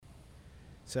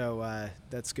So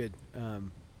that's good.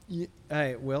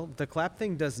 Will, the clap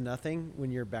thing does nothing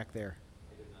when you're back there.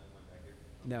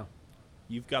 No.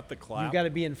 You've got the clap? You've got to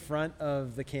be in front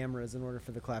of the cameras in order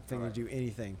for the clap thing to do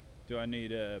anything. Do I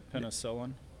need a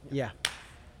penicillin? Yeah.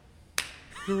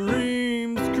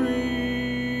 Screams,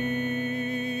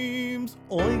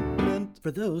 ointment.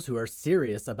 For those who are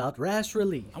serious about rash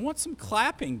relief. I want some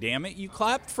clapping, damn it. You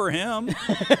clapped for him.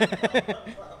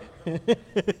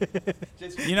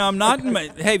 I'm not in my...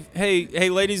 Hey,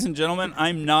 ladies and gentlemen,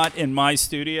 I'm not in my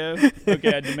studio.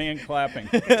 Okay, I demand clapping.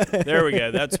 There we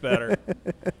go. That's better.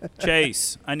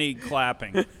 Chase, I need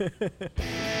clapping.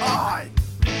 I.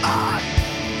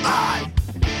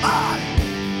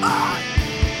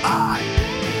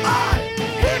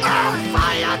 He got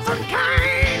fired from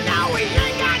Kane. Now we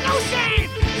ain't got no shame.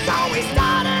 So we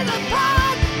started a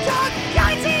pod. Chuck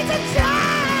Yates needs a job.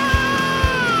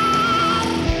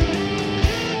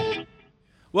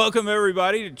 Welcome,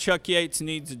 everybody, to Chuck Yates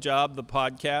Needs a Job, the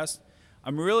podcast.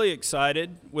 I'm really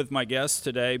excited with my guest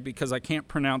today because I can't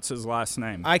pronounce his last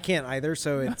name. I can't either,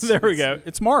 so it's... There we go.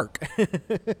 It's Mark.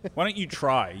 Why don't you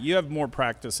try? You have more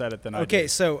practice at it than I do. Okay,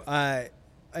 so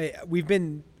we've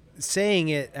been saying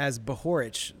it as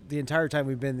Bohorich the entire time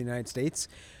we've been in the United States.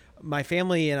 My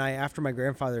family and I, after my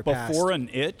grandfather passed... Before an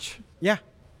itch? Yeah,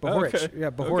 Bohorich. Okay. Yeah,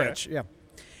 Bohorich, Okay. yeah.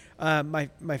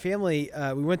 My family,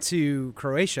 we went to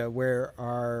Croatia where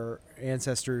our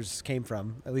ancestors came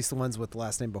from, at least the ones with the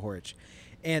last name Bohorich.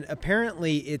 And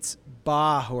apparently it's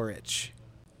Bahorich.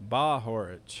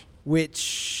 Bahorich.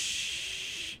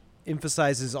 Which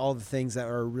emphasizes all the things that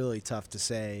are really tough to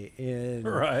say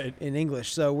in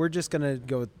English. So we're just going to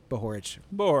go with Bohorich.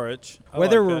 Bohorich.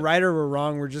 Whether we're right or we're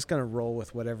wrong, we're just going to roll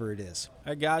with whatever it is.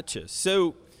 I gotcha.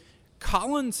 So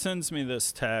Colin sends me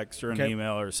this text or an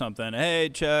email or something. Hey,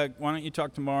 Chuck, why don't you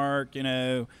talk to Mark?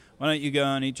 Why don't you go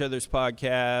on each other's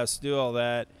podcasts, do all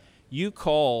that? You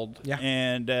called,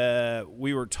 and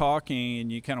we were talking,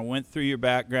 and you kind of went through your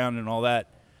background and all that.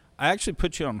 I actually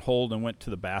put you on hold and went to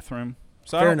the bathroom.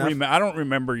 So I don't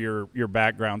remember your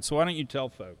background. So why don't you tell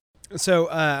folks? So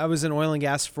I was in oil and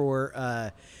gas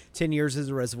for 10 years as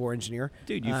a reservoir engineer.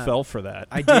 Dude, you fell for that.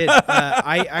 I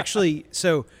did.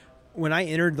 So when I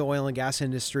entered the oil and gas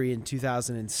industry in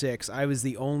 2006, I was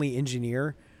the only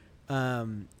engineer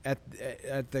at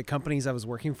the companies I was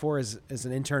working for as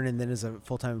an intern and then as a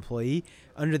full-time employee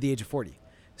under the age of 40.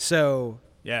 So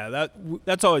yeah,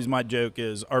 that's always my joke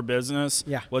is our business.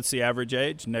 Yeah. What's the average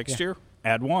age? Next year,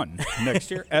 add one.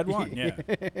 Next year, add one. Yeah.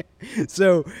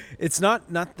 So it's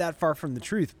not that far from the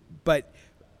truth. But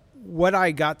what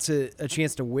I got a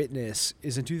chance to witness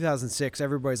is in 2006,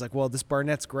 everybody's like, well, this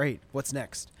Barnett's great. What's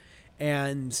next?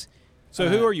 And so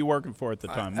who are you working for at the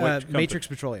time? Matrix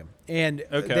Petroleum. And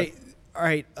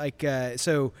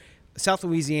so South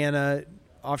Louisiana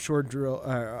onshore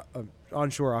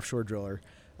offshore driller,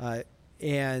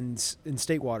 and in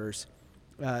state waters,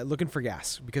 looking for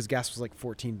gas because gas was like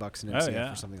 $14 an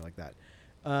MCF or something like that.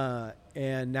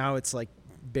 And now it's like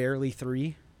barely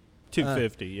 $3.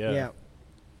 $2.50.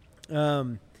 Yeah.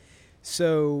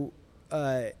 So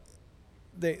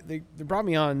they brought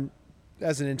me on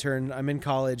as an intern. I'm in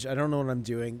college. I don't know what I'm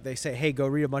doing. They say, hey, go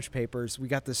read a bunch of papers. We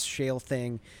got this shale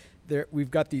thing. We've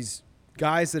got these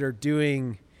guys that are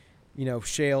doing,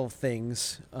 shale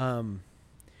things.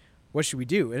 What should we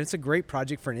do? And it's a great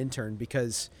project for an intern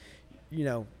because,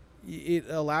 it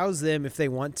allows them, if they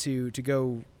want to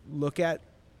go look at,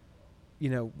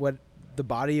 what the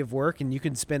body of work, and you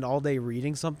can spend all day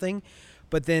reading something.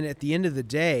 But then at the end of the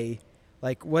day,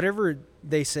 like whatever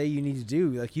they say you need to do,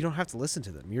 like you don't have to listen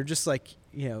to them. You're just like,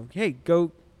 hey,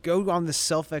 go on this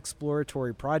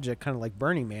self-exploratory project, kind of like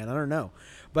Burning Man. I don't know.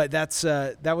 But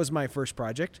that was my first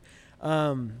project.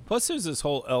 Plus, there's this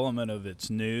whole element of it's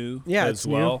new as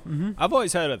well. New. Mm-hmm. I've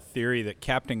always had a theory that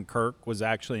Captain Kirk was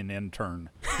actually an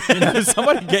intern.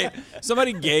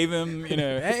 Somebody gave him,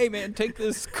 hey man, take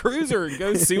this cruiser and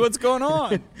go see what's going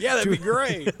on. Yeah, that'd be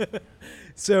great.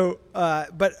 So,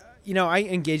 but I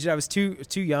engaged. I was too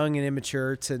young and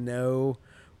immature to know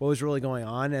what was really going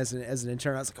on as an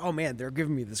intern. I was like, oh man, they're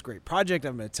giving me this great project.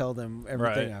 I'm going to tell them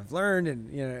everything I've learned,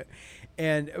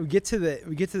 and we get to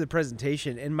the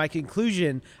presentation, and my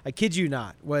conclusion, I kid you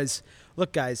not, was,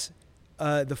 look guys,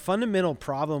 the fundamental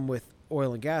problem with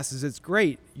oil and gas is it's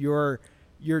great. Your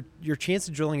chance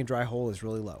of drilling a dry hole is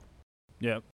really low.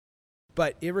 Yep.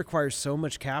 But it requires so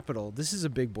much capital. This is a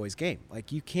big boys game.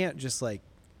 Like you can't just like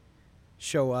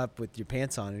show up with your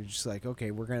pants on and just like,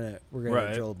 okay, we're gonna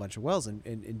drill a bunch of wells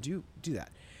and do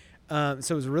that.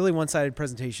 So it was a really one-sided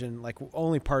presentation, like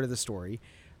only part of the story.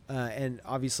 And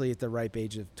obviously at the ripe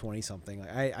age of 20 something,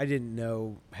 I didn't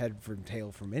know head from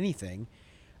tail from anything.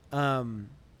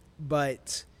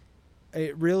 but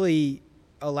it really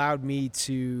allowed me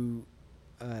to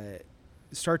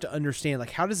start to understand,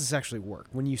 like, how does this actually work?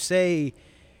 When you say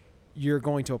you're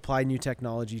going to apply new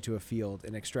technology to a field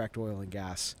and extract oil and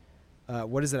gas,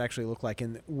 what does that actually look like?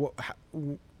 And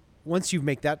once you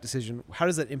make that decision, how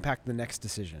does that impact the next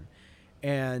decision?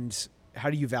 And how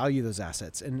do you value those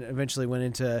assets? And eventually went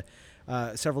into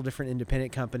several different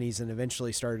independent companies and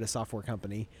eventually started a software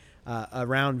company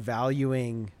around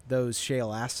valuing those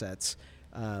shale assets,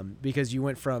 because you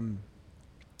went from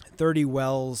 30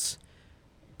 wells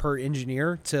per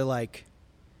engineer to like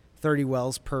 30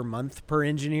 wells per month per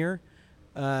engineer.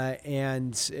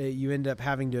 And you end up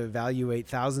having to evaluate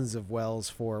thousands of wells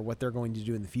for what they're going to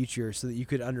do in the future so that you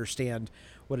could understand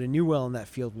what a new well in that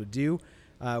field would do.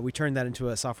 We turned that into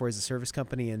a software as a service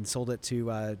company and sold it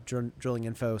to Drilling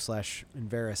Info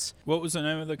 /Enverus. What was the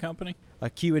name of the company?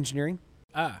 Q Engineering.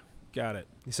 Ah, got it.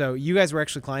 So you guys were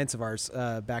actually clients of ours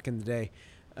back in the day.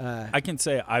 I can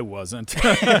say I wasn't.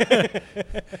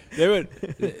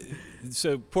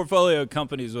 So portfolio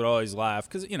companies would always laugh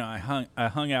because, you know, I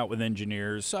hung out with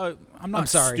engineers, so I'm not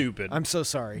stupid. I'm so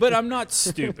sorry. But I'm not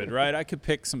stupid, right? I could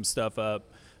pick some stuff up,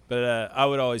 but I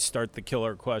would always start the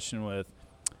killer question with,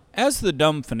 as the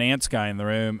dumb finance guy in the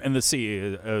room, and the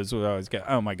CEOs would always go,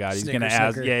 "Oh my God, he's going to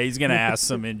ask, he's going to ask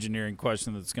some engineering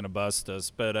question that's going to bust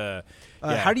us." But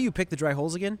how do you pick the dry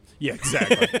holes again? Yeah,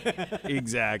 exactly,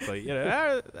 exactly. You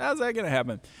know, how's that going to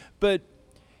happen? But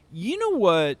you know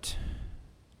what?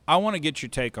 I want to get your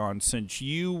take on, since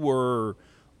you were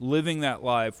living that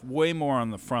life way more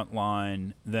on the front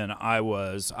line than I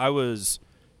was. I was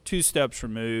 2 steps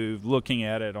removed, looking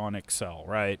at it on Excel,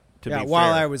 right?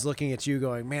 While I was looking at you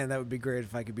going, man, that would be great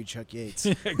if I could be Chuck Yates.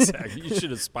 Exactly. You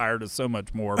should aspire to so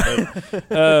much more.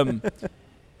 But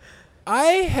I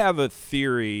have a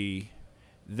theory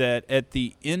that at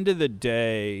the end of the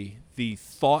day, the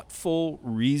thoughtful,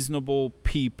 reasonable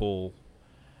people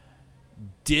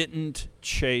didn't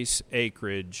chase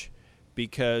acreage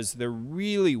because there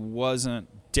really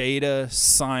wasn't data,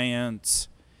 science.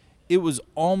 It was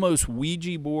almost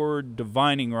Ouija board,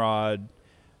 divining rod,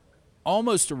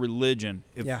 almost a religion.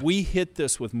 If we hit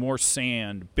this with more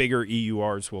sand, bigger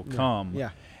EURs will come.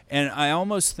 Yeah. And I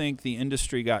almost think the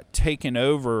industry got taken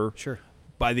over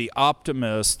by the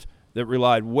optimist that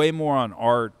relied way more on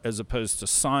art as opposed to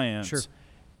science. Sure.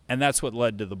 And that's what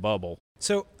led to the bubble.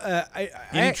 So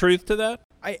any truth to that?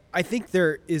 I think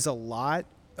there is a lot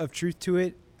of truth to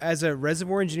it. As a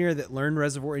reservoir engineer that learned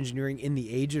reservoir engineering in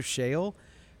the age of shale,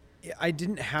 I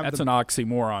didn't have an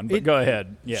oxymoron, but go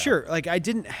ahead. Yeah. Sure. Like, I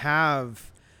didn't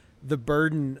have the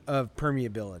burden of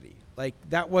permeability. Like,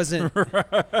 that wasn't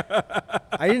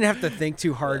I didn't have to think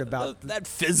too hard about that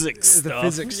physics stuff. The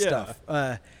physics stuff.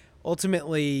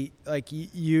 Ultimately, like,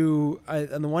 you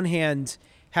on the one hand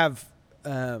have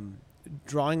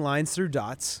drawing lines through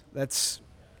dots. That's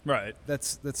right.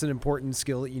 That's an important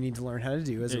skill that you need to learn how to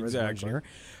do as a reservoir engineer.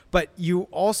 But you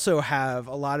also have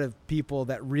a lot of people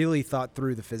that really thought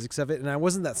through the physics of it, and I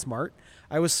wasn't that smart.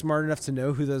 I was smart enough to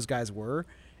know who those guys were,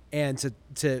 and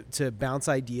to bounce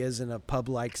ideas in a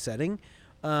pub-like setting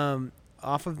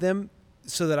off of them,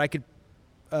 so that I could,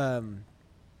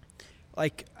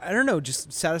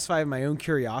 just satisfy my own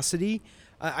curiosity.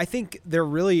 I think there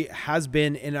really has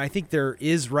been, and I think there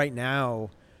is right now,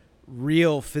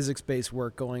 real physics-based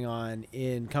work going on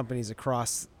in companies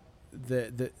across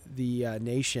the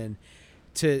nation,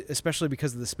 especially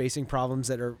because of the spacing problems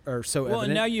that are so evident.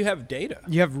 And now you have data.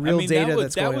 You have real data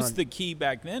that's going on. That was the key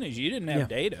back then, is you didn't have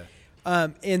data.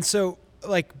 And so,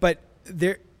 but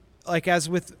there, as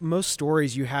with most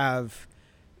stories, you have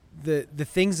the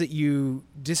things that you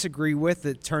disagree with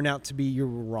that turn out to be you're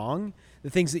wrong, the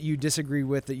things that you disagree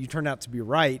with that you turn out to be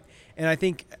right. And I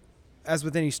think, as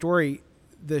with any story,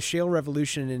 the shale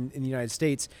revolution in the United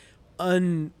States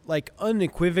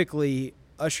unequivocally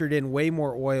ushered in way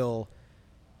more oil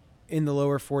in the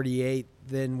lower 48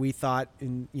 than we thought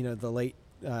in the late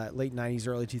 90s,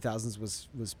 early 2000s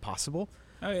was possible.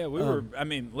 Oh yeah, we were. I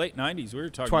mean, late 90s, we were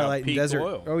talking Twilight about peak and desert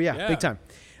oil. Oh yeah, big time.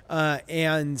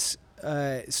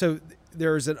 So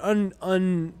there's an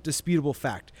undisputable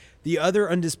fact. The other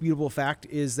undisputable fact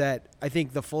is that I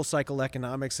think the full cycle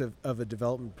economics of a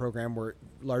development program were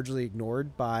largely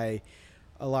ignored by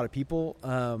a lot of people,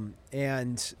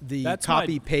 and the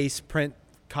copy paste print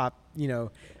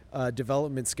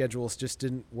development schedules just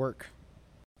didn't work.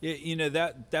 Yeah,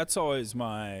 that's always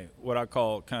my what I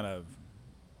call kind of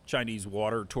Chinese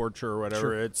water torture or whatever.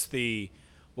 Sure. It's we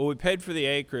paid for the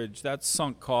acreage. That's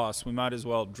sunk costs. We might as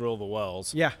well drill the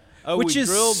wells. Yeah. Oh, which we is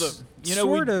drilled them.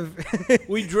 Sort of.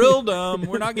 We drilled them.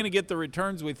 We're not going to get the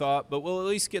returns we thought, but we'll at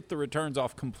least get the returns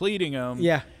off completing them.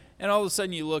 Yeah. And all of a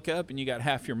sudden you look up and you got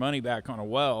half your money back on a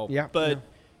well. Yeah, But yeah.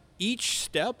 each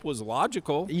step was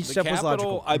logical. Each The step was capital,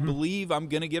 logical. I believe I'm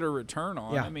going to get a return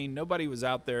on. Yeah. I mean, nobody was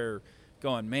out there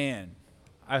going, man,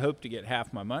 I hope to get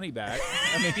half my money back.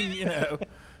 I mean, you know.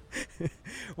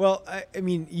 Well, I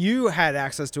mean, you had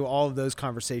access to all of those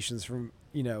conversations from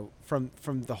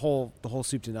the whole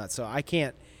soup to nuts. So I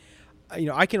can't,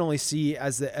 I can only see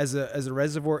as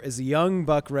a young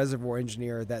buck reservoir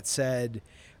engineer that said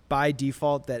by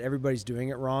default that everybody's doing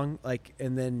it wrong. Like,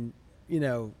 and then,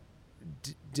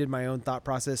 did my own thought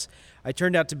process. I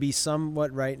turned out to be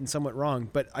somewhat right and somewhat wrong,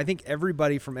 but I think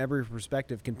everybody from every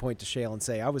perspective can point to shale and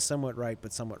say I was somewhat right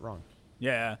but somewhat wrong.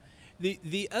 Yeah.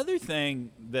 The other thing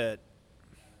that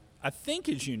I think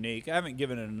is unique, I haven't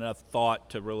given it enough thought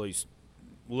to really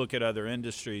look at other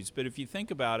industries, but if you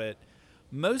think about it,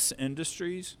 most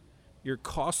industries, your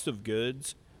cost of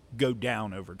goods go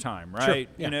down over time, right? Sure, yeah.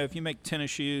 You know, if you make tennis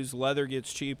shoes, leather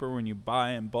gets cheaper when you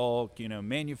buy in bulk,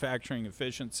 manufacturing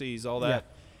efficiencies, all that.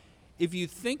 Yeah. If you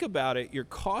think about it, your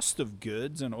cost of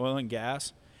goods in oil and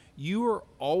gas, you are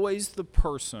always the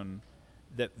person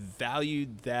that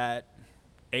valued that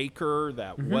acre,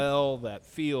 that well, that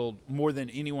field more than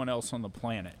anyone else on the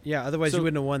planet. Yeah, otherwise So you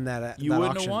wouldn't have won that. You that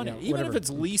wouldn't auction, have won it. Even whatever. if it's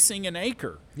leasing an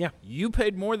acre. Yeah. You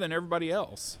paid more than everybody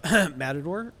else.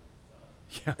 Matador.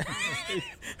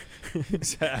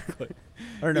 Exactly.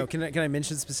 I don't know. Can I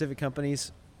mention specific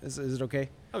companies? Is it okay?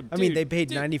 Oh, I mean, dude, they paid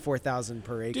dude. $94,000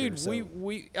 per acre. Dude, so.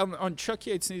 we on Chuck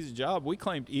Yates Needs a Job, we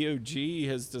claimed EOG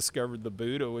has discovered the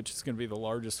Buddha, which is going to be the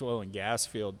largest oil and gas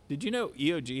field. Did you know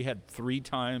EOG had 3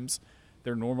 times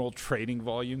their normal trading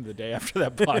volume the day after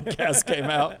that podcast came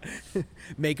out?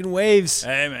 Making waves.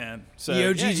 Hey, man. So,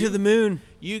 EOG yeah, to the moon.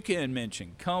 You can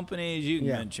mention companies. You can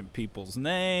Yeah. mention people's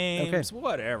names. Okay.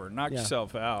 Whatever. Knock Yeah.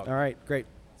 yourself out. All right, great.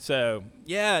 So,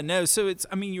 yeah, no. So it's,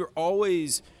 I mean, you're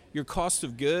always, your cost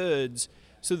of goods.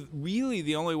 So really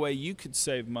the only way you could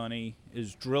save money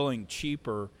is drilling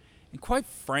cheaper. And quite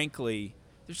frankly,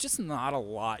 there's just not a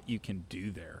lot you can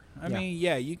do there. I mean,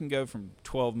 yeah, you can go from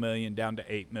 12 million down to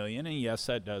 8 million. And yes,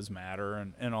 that does matter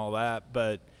and all that.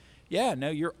 But yeah, no,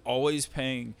 you're always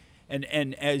paying. And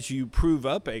as you prove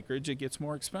up acreage, it gets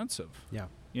more expensive. Yeah.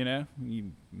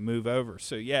 You move over.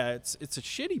 So yeah, it's a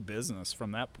shitty business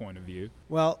from that point of view.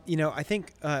 Well, I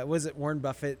think, was it Warren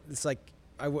Buffett? It's like,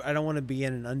 I don't want to be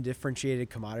in an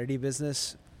undifferentiated commodity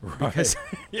business because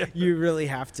Yeah. you really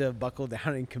have to buckle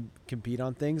down and compete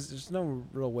on things. There's no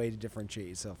real way to differentiate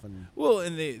yourself. Well,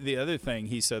 and the other thing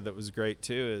he said that was great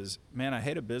too is, man, I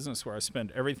hate a business where I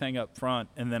spend everything up front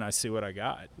and then I see what I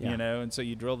got, Yeah. And so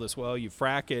you drill this well, you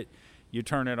frack it, you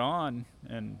turn it on,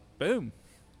 and boom,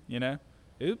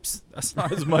 oops, that's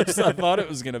not as much as I thought it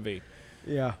was going to be.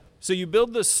 Yeah. So you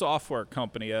build this software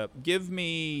company up. Give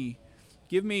me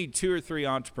 2 or 3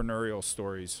 entrepreneurial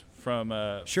stories from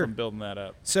Sure. from building that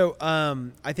up. So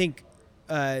I think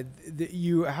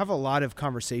you have a lot of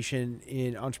conversation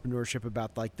in entrepreneurship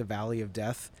about like the valley of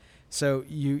death. So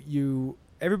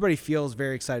everybody feels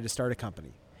very excited to start a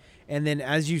company. And then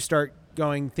as you start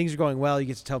going, things are going well, you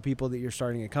get to tell people that you're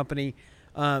starting a company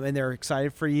and they're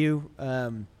excited for you.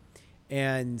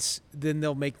 And then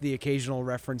they'll make the occasional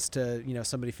reference to,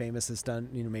 somebody famous that's done,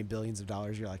 made billions of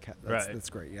dollars. You're like, that's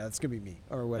great. Yeah, that's going to be me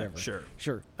or whatever.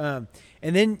 Sure. And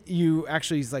then you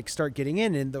actually like start getting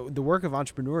in, and the work of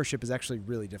entrepreneurship is actually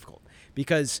really difficult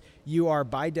because you are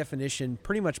by definition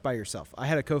pretty much by yourself. I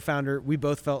had a co-founder. We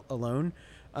both felt alone.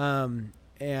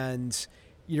 And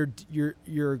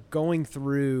you're going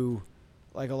through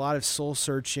like a lot of soul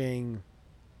searching.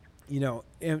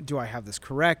 Do I have this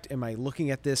correct? Am I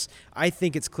looking at this? I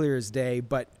think it's clear as day,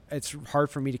 but it's hard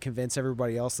for me to convince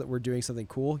everybody else that we're doing something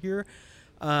cool here.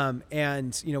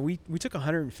 We took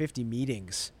 150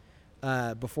 meetings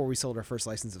before we sold our first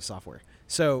license of software.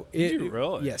 So Did you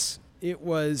really? Yes, it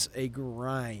was a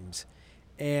grind,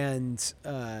 and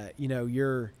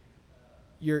you're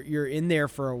in there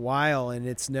for a while, and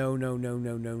it's no,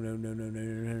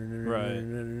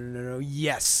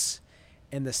 yes.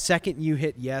 And the second you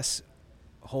hit yes,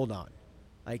 hold on.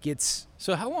 Like it's.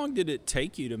 So how long did it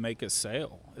take you to make a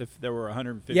sale if there were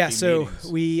 150 Yeah, so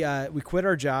meetings? we quit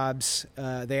our jobs.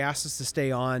 They asked us to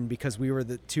stay on because we were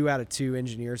the 2 out of 2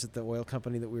 engineers at the oil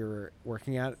company that we were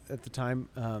working at the time,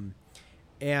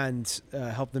 and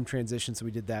help them transition. So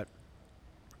we did that.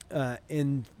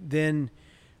 And then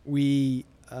we,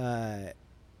 so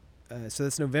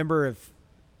that's November of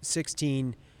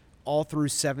 16. All through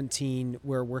 17,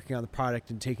 we're working on the product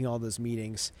and taking all those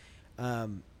meetings.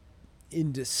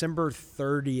 In December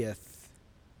 30th,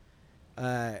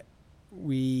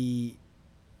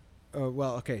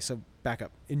 so back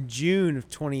up. In June of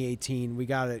 2018, we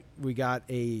got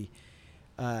a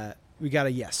we got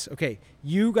a yes. Okay,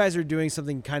 you guys are doing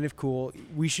something kind of cool.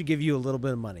 We should give you a little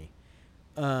bit of money.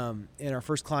 And our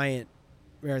first client,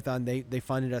 Marathon, they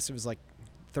funded us. It was like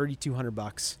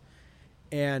 $3,200,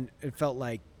 and it felt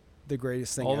like the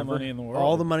greatest thing All ever. the money in the world.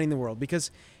 All the money in the world,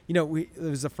 because it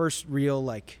was the first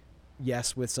real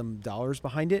yes with some dollars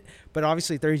behind it. But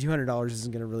obviously, $3,200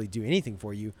 isn't going to really do anything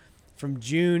for you. From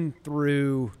June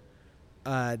through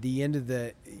the end of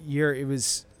the year, it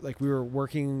was like we were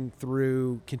working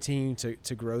through continuing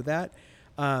to grow that.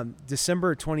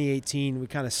 December 2018, we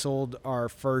kind of had our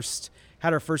first,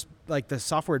 like the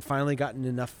software had finally gotten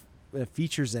enough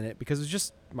features in it because it was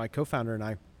just my co-founder and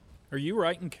I. Are you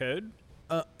writing code?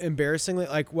 Embarrassingly,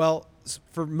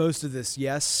 for most of this,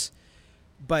 yes.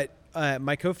 But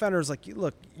my co-founder was like,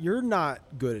 look, you're not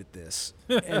good at this.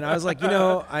 And I was like,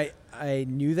 I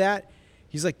knew that.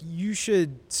 He's like, you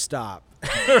should stop.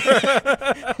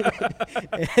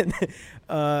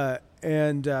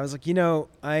 and I was like,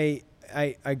 I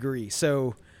agree.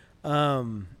 So I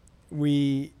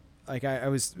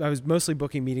was mostly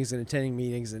booking meetings and attending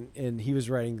meetings, and he was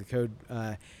writing the code.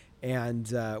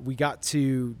 And we got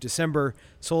to December,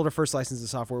 sold our first license of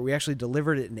software. We actually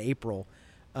delivered it in April.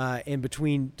 And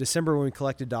between December, when we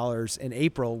collected dollars, and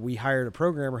April, we hired a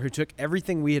programmer who took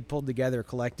everything we had pulled together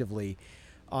collectively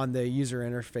on the user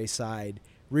interface side,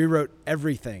 rewrote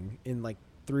everything in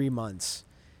 3 months,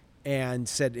 and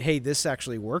said, hey, this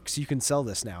actually works. You can sell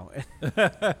this now.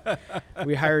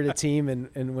 We hired a team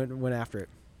and went after it.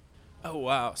 Oh,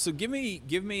 wow. So give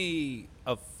me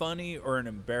a funny or an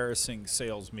embarrassing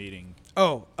sales meeting.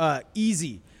 Oh,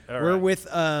 easy. All We're right. with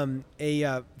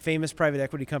a famous private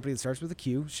equity company that starts with a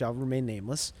Q, shall remain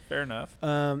nameless. Fair enough.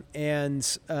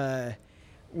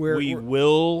 We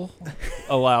will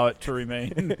allow it to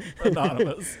remain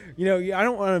anonymous. I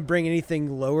don't want to bring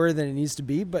anything lower than it needs to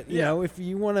be, but if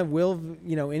you want to will,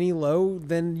 any low,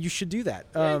 then you should do that.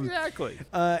 Exactly.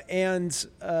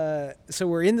 So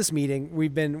we're in this meeting.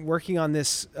 We've been working on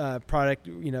this product.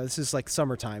 This is like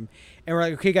summertime, and we're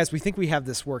like, okay, guys, we think we have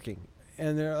this working.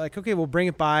 And they're like, okay, we'll bring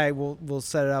it by. We'll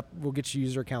set it up. We'll get you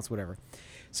user accounts, whatever.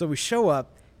 So we show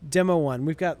up, demo one.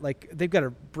 We've got they've got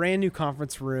a brand new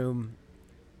conference room.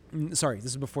 Sorry,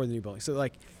 this is before the new building. So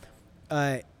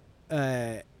we're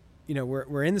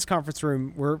in this conference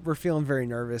room. We're feeling very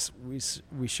nervous.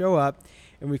 We show up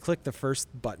and we click the first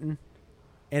button,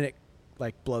 and it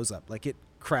blows up. It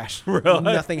crashed. Really?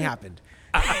 Nothing happened.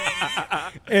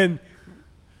 And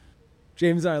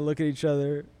James and I look at each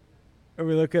other, and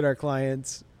we look at our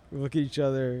clients. We look at each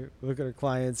other. We look at our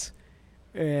clients,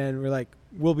 and we're like,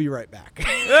 we'll be right back.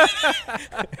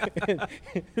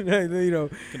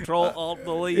 Control Alt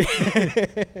Delete.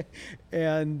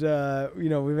 And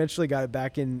we eventually got it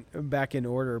back in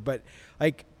order. But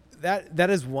that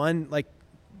is one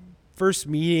first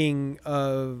meeting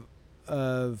of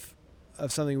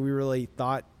something we really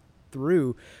thought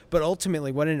through. But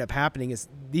ultimately, what ended up happening is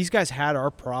these guys had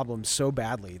our problem so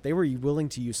badly. They were willing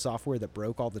to use software that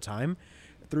broke all the time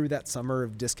through that summer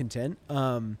of discontent,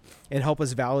 and help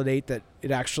us validate that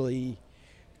it actually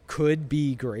could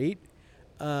be great.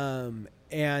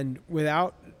 And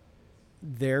without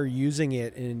their using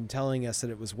it and telling us that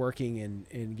it was working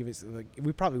and giving us,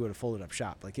 we probably would have folded up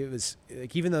shop. It was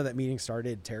even though that meeting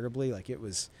started terribly, it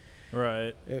was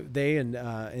right. They and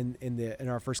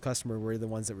our first customer were the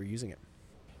ones that were using it.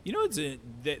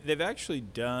 They've actually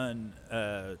done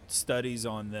studies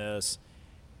on this,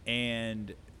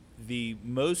 and the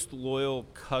most loyal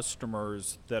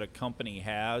customers that a company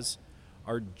has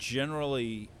are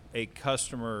generally a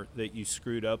customer that you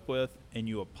screwed up with and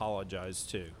you apologize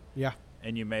to. Yeah.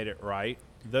 And you made it right.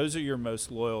 Those are your most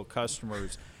loyal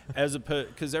customers,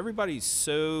 because everybody's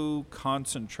so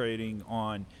concentrating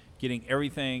on getting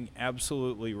everything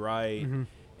absolutely right,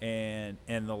 and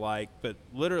the like. But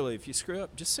literally, if you screw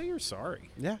up, just say you're sorry.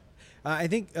 Yeah. I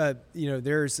think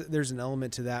there's an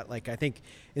element to that. I think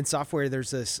in software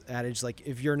there's this adage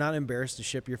if you're not embarrassed to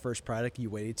ship your first product, you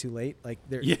waited too late.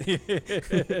 There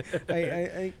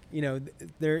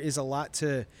is a lot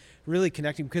to really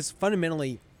connecting, because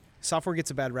fundamentally software gets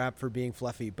a bad rap for being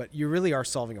fluffy, but you really are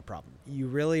solving a problem. You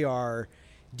really are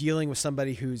dealing with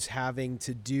somebody who's having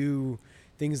to do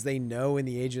things they know in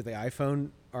the age of the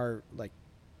iPhone are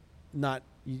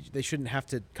they shouldn't have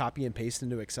to copy and paste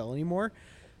into Excel anymore.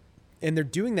 And they're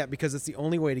doing that because it's the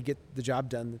only way to get the job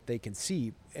done that they can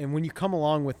see. And when you come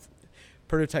along with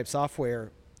prototype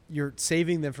software, you're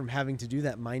saving them from having to do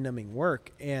that mind-numbing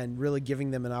work and really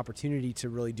giving them an opportunity to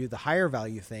really do the higher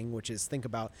value thing, which is think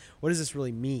about, what does this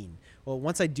really mean? Well,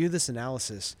 once I do this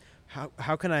analysis,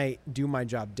 how can I do my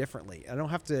job differently? I don't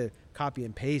have to copy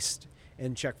and paste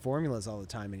and check formulas all the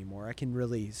time anymore. I can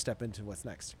really step into what's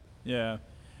next. Yeah.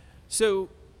 So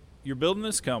you're building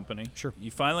this company. Sure.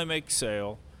 You finally make a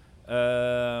sale.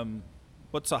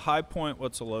 What's a high point?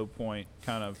 What's a low point?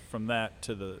 Kind of from that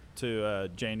to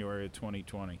January of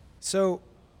 2020. So,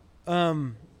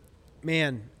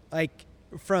 man, like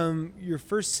from your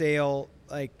first sale,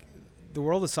 like the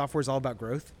world of software is all about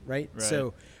growth, right?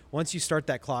 So once you start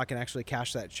that clock and actually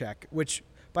cash that check, which,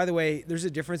 by the way, there's a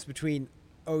difference between,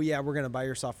 oh yeah, we're going to buy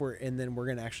your software and then we're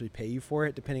going to actually pay you for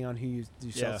it, depending on who you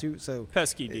sell to. So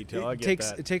pesky detail. I get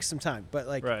that. It takes some time, but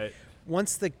like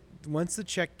once the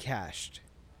check cashed,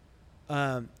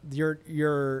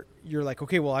 you're like,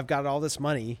 okay, well, I've got all this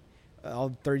money,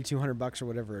 all $3,200 or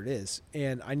whatever it is,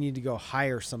 and I need to go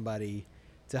hire somebody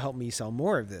to help me sell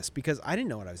more of this, because I didn't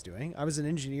know what I was doing. I was an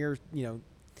engineer,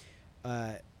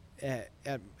 at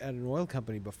an oil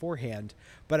company beforehand,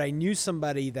 but I knew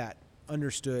somebody that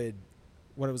understood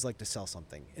what it was like to sell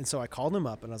something. And so I called him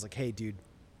up and I was like, hey, dude,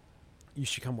 you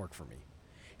should come work for me.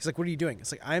 He's like, what are you doing?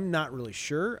 It's like, I'm not really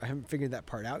sure. I haven't figured that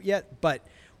part out yet, but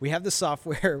we have the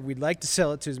software. We'd like to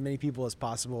sell it to as many people as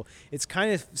possible. It's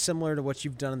kind of similar to what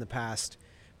you've done in the past.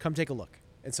 Come take a look.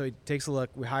 And so he takes a look.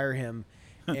 We hire him.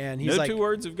 And he's no like, two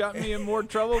words have gotten me in more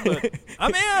trouble, but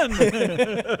I'm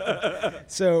in.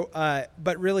 So,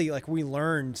 but really, like, we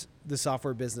learned the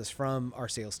software business from our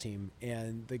sales team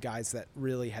and the guys that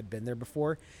really had been there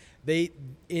before. They,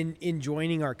 in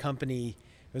joining our company,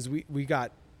 because we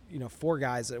got, 4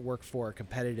 guys that worked for a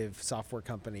competitive software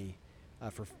company,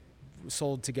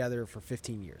 sold together for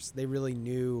 15 years. They really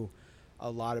knew a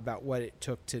lot about what it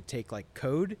took to take like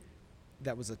code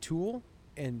that was a tool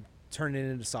and turn it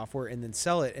into software and then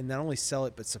sell it, and not only sell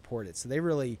it but support it. So they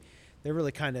really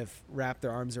kind of wrapped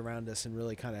their arms around us and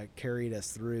really kind of carried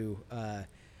us through.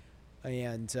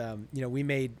 We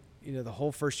made the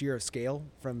whole first year of scale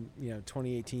from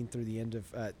 2018 through the end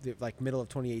of middle of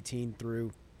 2018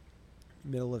 through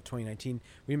middle of 2019.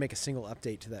 We didn't make a single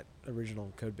update to that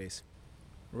original code base.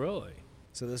 Really?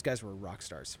 So those guys were rock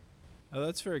stars. Oh,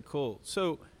 that's very cool.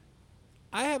 So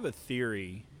I have a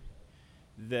theory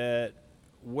that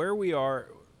where we are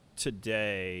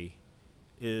today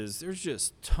is there's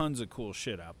just tons of cool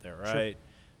shit out there, right? Sure.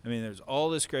 I mean, there's all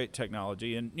this great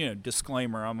technology, and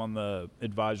disclaimer, I'm on the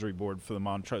advisory board for the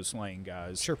Montrose Lane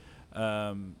guys. Sure.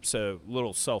 So a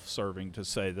little self-serving to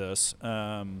say this.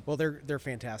 Well, they're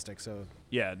fantastic. So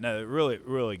yeah, no, really,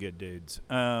 really good dudes.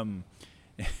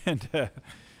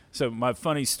 So my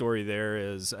funny story there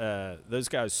is those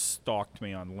guys stalked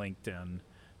me on LinkedIn,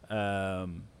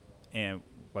 and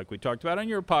like we talked about on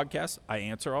your podcast, I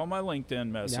answer all my LinkedIn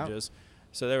messages. Yep.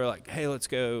 So they were like, hey, let's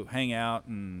go hang out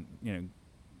and,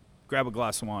 grab a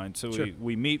glass of wine. So sure.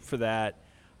 we meet for that.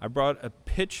 I brought a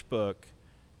pitch book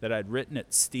that I'd written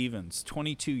at Stevens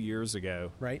 22 years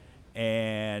ago. Right.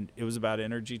 And it was about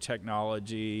energy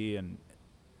technology and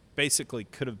basically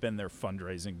could have been their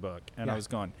fundraising book. And I was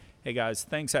going, hey, guys,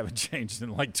 things haven't changed in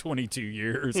like 22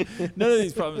 years. None of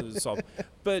these problems are solved.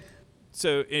 But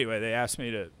so anyway,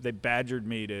 they badgered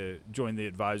me to join the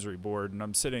advisory board, and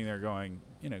I'm sitting there going,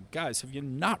 guys, have you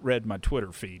not read my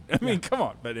Twitter feed? I mean, come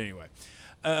on. But anyway,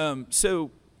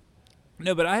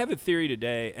 but I have a theory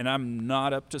today, and I'm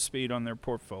not up to speed on their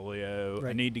portfolio. Right.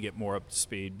 I need to get more up to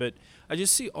speed. But I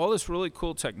just see all this really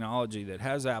cool technology that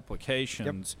has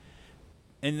applications,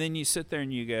 and then you sit there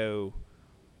and you go,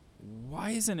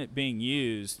 why isn't it being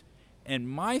used? And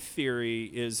my theory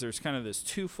is there's kind of this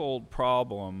twofold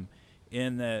problem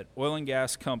in that oil and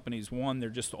gas companies, one, they're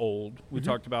just old. We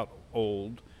talked about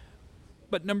old.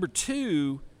 But number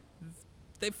two,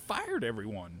 they fired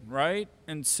everyone, right?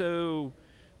 And so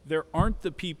there aren't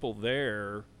the people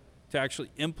there to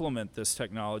actually implement this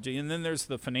technology. And then there's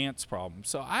the finance problem.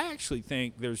 So I actually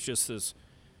think there's just this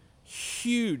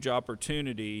huge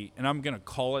opportunity, and I'm going to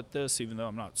call it this, even though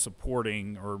I'm not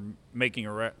supporting or making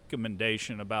a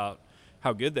recommendation about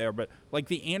how good they are, but like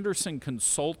the Anderson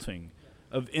Consulting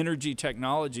of energy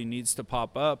technology needs to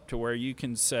pop up to where you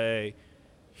can say,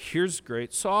 here's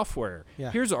great software.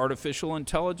 Yeah. Here's artificial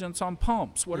intelligence on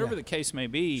pumps, whatever the case may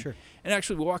be. Sure. And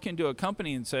actually walk into a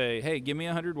company and say, hey, give me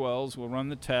 100 wells. We'll run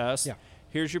the test. Yeah.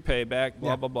 Here's your payback,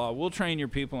 blah, blah, blah. We'll train your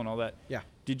people and all that. Yeah.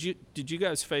 Did you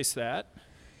guys face that?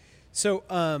 So,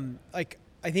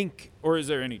 I think, or is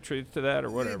there any truth to that,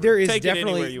 or whatever? There is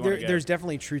definitely there's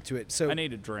definitely truth to it. So I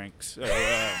need a drink. So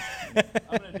I'm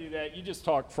gonna do that. You just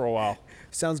talk for a while.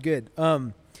 Sounds good.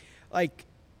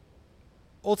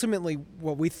 Ultimately,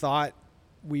 what we thought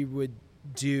we would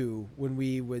do when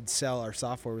we would sell our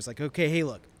software was like, okay, hey,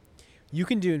 look, you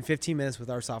can do in 15 minutes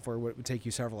with our software what would take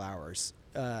you several hours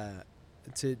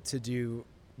to do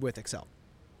with Excel.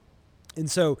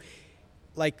 And so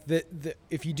like the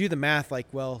if you do the math, like,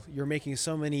 well, you're making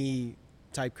so many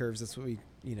type curves. That's what we,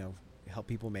 help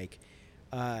people make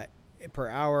per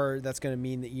hour. That's going to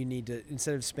mean that you need to,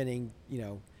 instead of spending,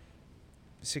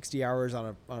 60 hours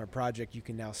on a project, you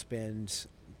can now spend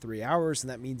 3 hours. And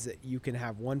that means that you can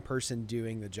have one person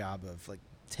doing the job of like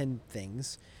 10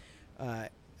 things,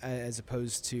 as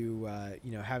opposed to,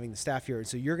 having the staff here. And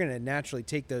so you're going to naturally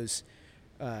take those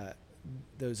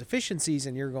efficiencies,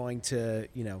 and you're going to,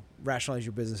 rationalize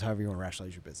your business however you want to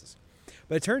rationalize your business.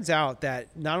 But it turns out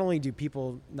that not only do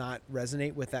people not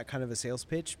resonate with that kind of a sales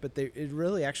pitch, but it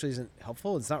really actually isn't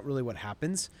helpful. It's not really what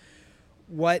happens.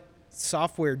 What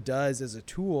software does as a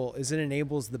tool is it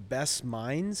enables the best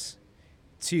minds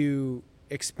to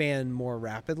expand more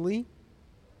rapidly,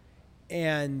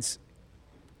 and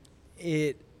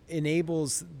it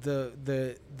enables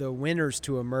the winners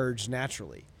to emerge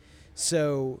naturally.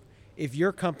 So if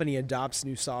your company adopts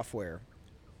new software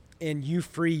and you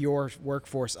free your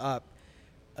workforce up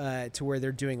to where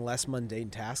they're doing less mundane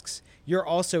tasks, you're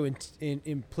also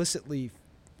implicitly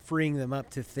freeing them up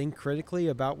to think critically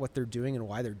about what they're doing and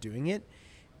why they're doing it.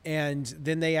 And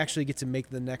then they actually get to make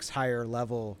the next higher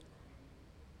level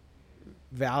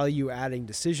value adding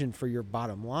decision for your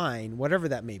bottom line, whatever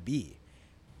that may be.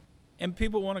 And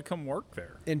people want to come work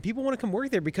there. And people want to come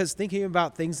work there because thinking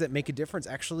about things that make a difference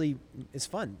actually is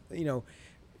fun.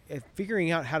 Figuring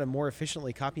out how to more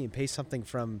efficiently copy and paste something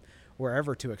from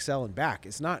wherever to Excel and back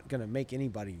is not going to make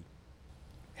anybody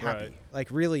happy. Right. Like,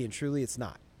 really and truly, it's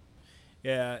not.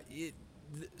 Yeah.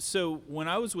 So when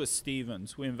I was with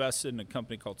Stevens, we invested in a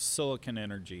company called Silicon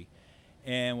Energy.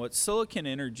 And what Silicon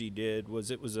Energy did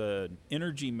was it was an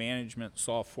energy management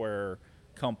software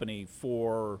company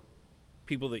for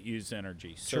people that use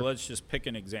energy. So Sure. Let's just pick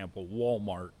an example,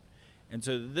 Walmart. And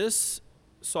so this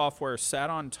software sat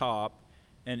on top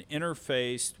and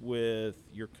interfaced with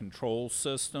your control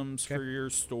systems for your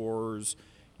stores,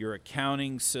 your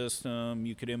accounting system.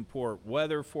 You could import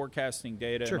weather forecasting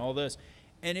data Sure. and all this.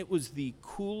 And it was the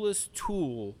coolest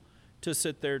tool to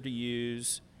sit there to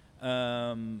use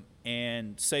and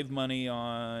save money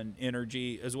on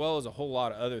energy, as well as a whole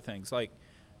lot of other things. Like,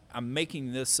 I'm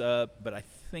making this up, but I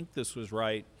think this was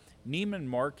right. Neiman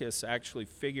Marcus actually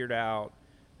figured out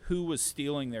who was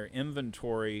stealing their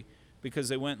inventory because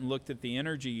they went and looked at the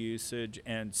energy usage,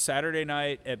 and Saturday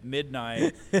night at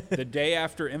midnight, the day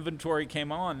after inventory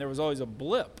came on, there was always a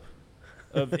blip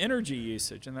of energy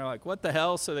usage. And they're like, what the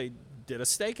hell? So they did a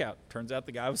stakeout. Turns out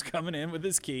the guy was coming in with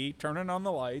his key, turning on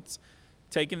the lights,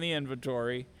 taking the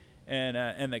inventory,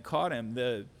 and they caught him.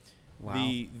 Wow.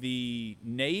 The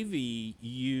Navy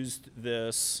used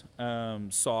this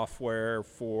software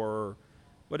for,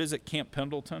 what is it, Camp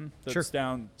Pendleton? That's Sure.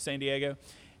 down San Diego.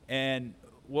 And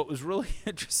what was really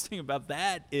interesting about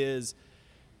that is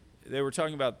they were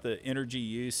talking about the energy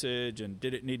usage and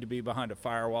did it need to be behind a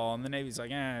firewall. And the Navy's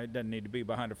like, it doesn't need to be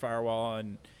behind a firewall.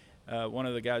 And one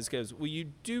of the guys goes, well,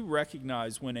 you do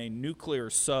recognize when a nuclear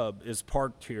sub is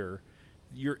parked here,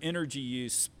 your energy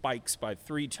use spikes by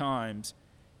 3 times.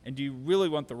 And do you really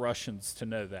want the Russians to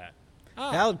know that?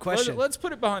 Valid question. Let's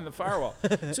put it behind the firewall.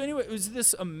 So anyway, it was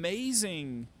this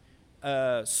amazing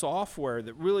software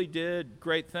that really did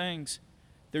great things.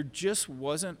 There just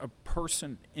wasn't a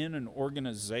person in an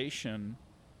organization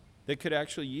that could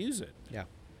actually use it. Yeah.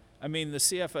 I mean, the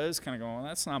CFO is kind of going, well,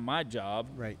 that's not my job.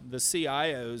 Right. The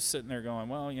CIO is sitting there going,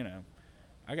 well,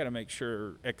 I got to make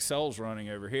sure Excel's running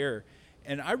over here.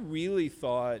 And I really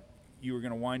thought you were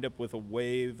going to wind up with a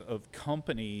wave of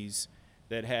companies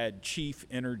that had chief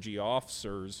energy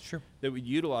officers that would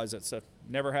utilize that stuff.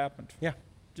 Never happened. Yeah.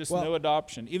 Just Well, no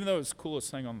adoption, even though it was the coolest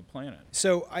thing on the planet.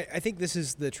 So I think this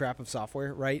is the trap of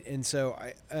software, right? And so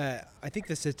I think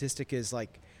the statistic is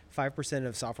like 5%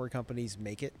 of software companies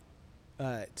make it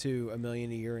to $1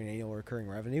 million a year in annual recurring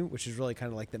revenue, which is really kind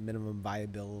of like the minimum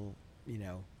viable,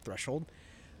 threshold.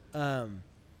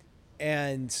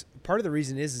 And part of the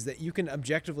reason is that you can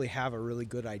objectively have a really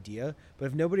good idea, but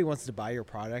if nobody wants to buy your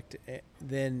product,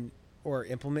 then or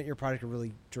implement your product or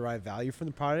really derive value from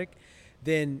the product,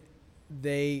 then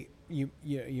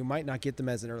you might not get them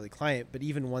as an early client, but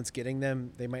even once getting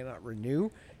them, they might not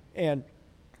renew. And,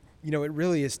 it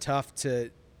really is tough to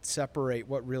separate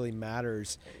what really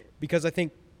matters, because I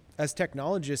think as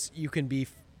technologists, you can be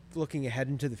looking ahead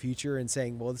into the future and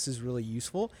saying, well, this is really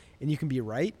useful, and you can be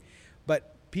right.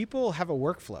 But people have a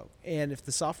workflow, and if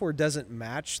the software doesn't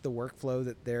match the workflow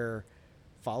that they're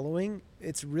following,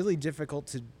 it's really difficult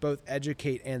to both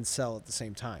educate and sell at the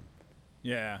same time.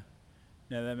 Yeah.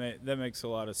 No, that makes a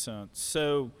lot of sense.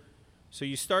 So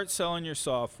you start selling your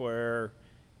software,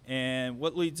 and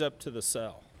what leads up to the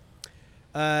sell?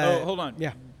 Hold on.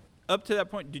 Yeah. up to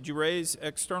that point, did you raise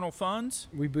external funds?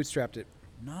 We bootstrapped it.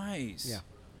 Nice. Yeah.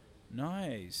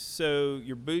 Nice. So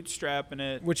you're bootstrapping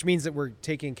it. Which means that we're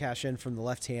taking cash in from the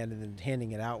left hand and then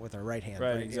handing it out with our right hand.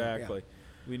 Right, Yeah, exactly.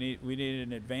 We need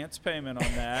an advance payment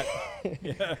on that.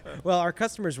 Yeah. Well, our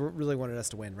customers really wanted us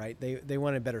to win, right? They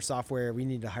wanted better software. We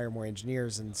needed to hire more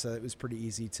engineers, and so it was pretty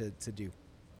easy to do.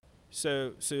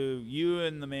 So you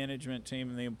and the management team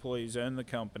and the employees own the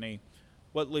company.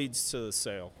 What leads to the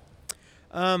sale?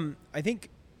 I think,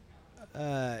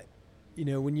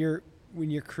 when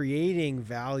you're creating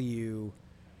value,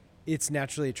 it's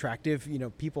naturally attractive.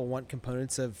 People want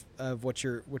components of what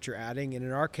you're adding, and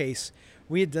in our case,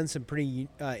 we had done some pretty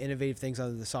innovative things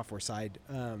on the software side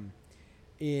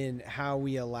in how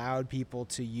we allowed people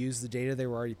to use the data they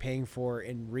were already paying for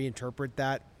and reinterpret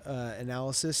that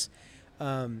analysis.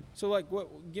 So,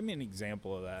 give me an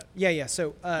example of that. Yeah.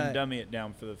 So, and dummy it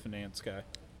down for the finance guy.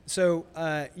 So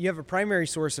you have a primary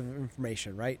source of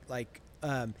information, right?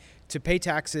 To pay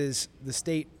taxes, the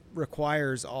state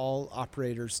requires all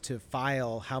operators to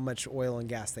file how much oil and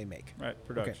gas they make. Right,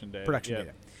 production data. Production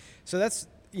data. So that's,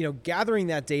 gathering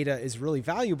that data is really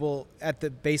valuable at the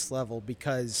base level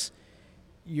because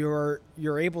you're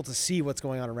able to see what's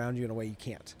going on around you in a way you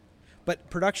can't. But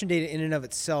production data in and of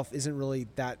itself isn't really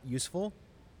that useful.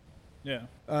 Yeah.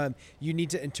 You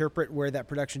need to interpret where that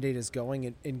production data is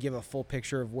going and give a full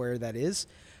picture of where that is.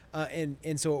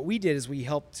 And so what we did is we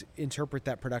helped interpret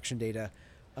that production data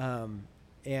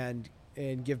and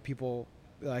give people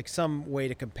some way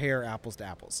to compare apples to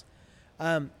apples.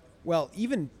 Well,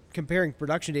 even comparing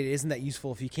production data isn't that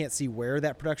useful if you can't see where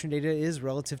that production data is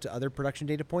relative to other production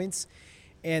data points.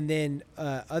 And then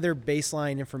other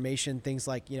baseline information, things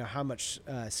like how much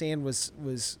sand was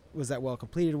that well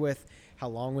completed with, how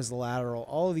long was the lateral,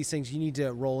 all of these things you need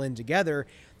to roll in together.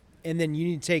 And then you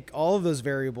need to take all of those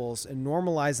variables and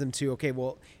normalize them to, okay,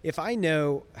 well, if I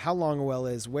know how long a well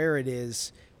is, where it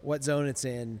is, what zone it's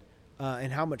in,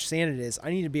 and how much sand it is,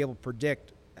 I need to be able to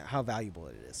predict how valuable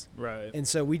it is. Right. And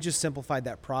so we just simplified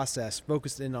that process,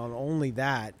 focused in on only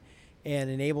that, and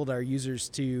enabled our users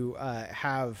to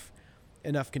have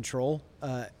enough control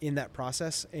in that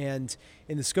process. And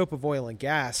in the scope of oil and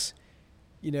gas,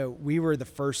 we were the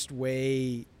first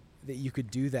way that you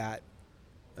could do that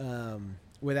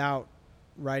without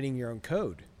writing your own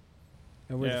code.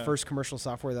 And we're the first commercial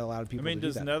software that allowed people to do that.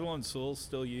 Does Netherlands Sewell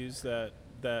still use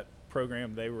that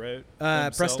program they wrote?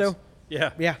 Presto?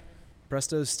 Yeah. Yeah.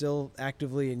 Presto is still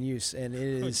actively in use, and it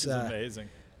is, which is amazing.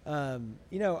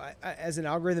 As an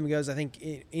algorithm goes, I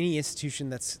think any institution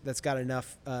that's got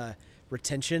enough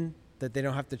retention that they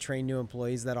don't have to train new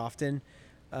employees that often,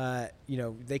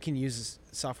 they can use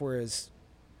software as,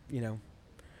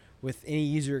 with any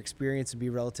user experience and be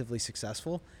relatively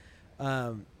successful.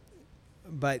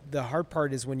 But the hard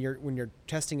part is when you're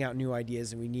testing out new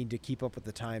ideas and we need to keep up with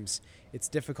the times, it's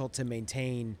difficult to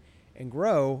maintain and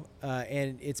grow,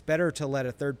 and it's better to let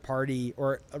a third party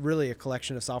or really a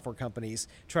collection of software companies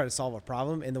try to solve a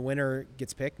problem, and the winner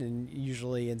gets picked and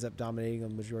usually ends up dominating the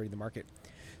majority of the market.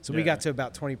 So we got to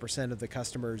about 20% of the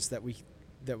customers that we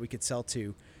could sell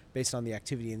to based on the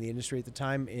activity in the industry at the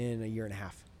time in a year and a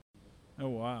half. Oh,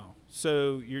 wow.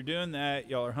 So you're doing that.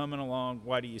 Y'all are humming along.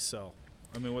 Why do you sell?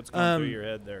 What's going through your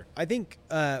head there? I think,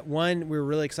 one, we're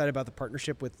really excited about the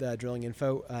partnership with Drilling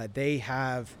Info. They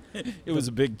have... It was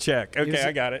a big check. Okay,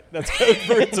 I got it. That's code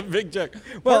for it's a big check.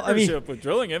 Well, partnership with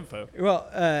Drilling Info. Well,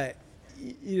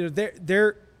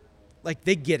 they're like,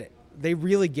 they get it. They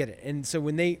really get it. And so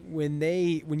when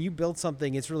you build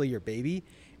something, it's really your baby.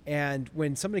 And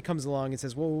when somebody comes along and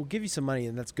says, well, we'll give you some money,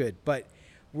 and that's good, but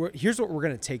here's what we're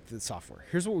going to take to the software.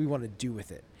 Here's what we want to do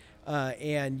with it.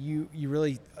 And you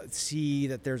really see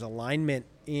that there's alignment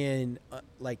in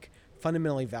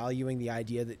fundamentally valuing the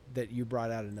idea that you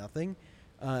brought out of nothing.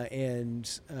 I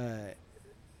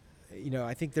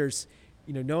think there's,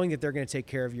 knowing that they're going to take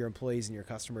care of your employees and your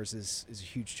customers is a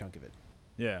huge chunk of it.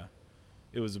 Yeah.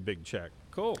 It was a big check.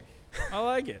 Cool. I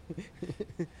like it.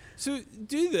 So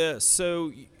do this.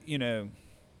 So,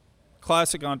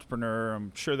 classic entrepreneur.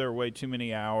 I'm sure there are way too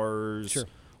many hours. Sure.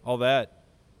 All that.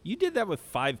 You did that with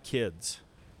 5 kids.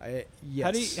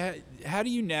 Yes. How do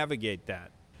you navigate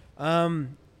that?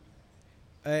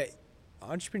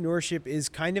 Entrepreneurship is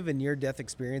kind of a near-death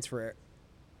experience for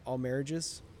all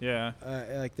marriages. Yeah.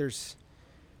 There's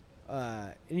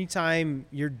anytime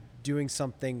you're doing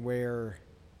something where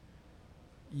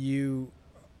you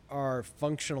are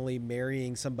functionally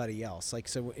marrying somebody else.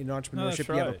 So in entrepreneurship,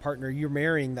 you have a partner, you're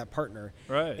marrying that partner.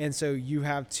 Right. And so you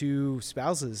have 2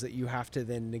 spouses that you have to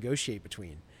then negotiate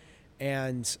between.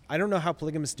 And I don't know how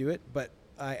polygamists do it, but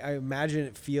I imagine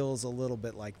it feels a little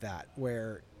bit like that,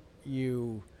 where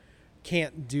you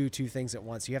can't do two things at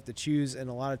once. You have to choose, and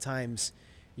a lot of times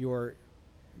your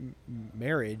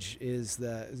marriage is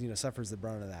suffers the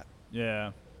brunt of that.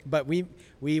 Yeah. But we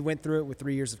went through it with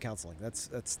 3 years of counseling. That's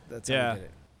how we did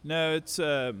it. No, it's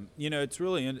it's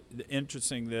really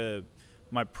interesting.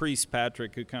 My priest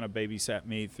Patrick, who kind of babysat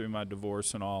me through my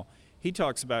divorce and all, he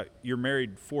talks about you're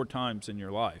married 4 times in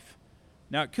your life.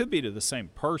 Now it could be to the same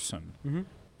person, Mm-hmm.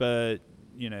 but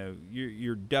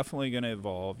you're definitely going to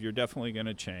evolve. You're definitely going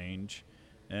to change,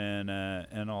 and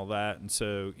all that. And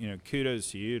so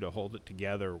kudos to you to hold it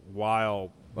together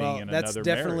while being in another marriage. That's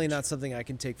definitely not something I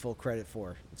can take full credit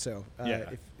for. So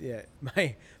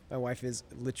my wife is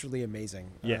literally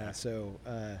amazing. Yeah.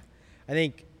 I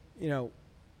think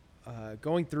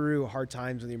going through hard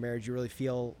times with your marriage, you really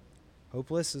feel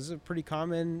hopeless is a pretty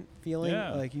common feeling.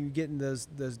 Yeah. Like you get in those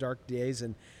dark days,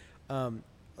 and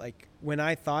like when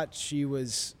I thought she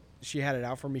had it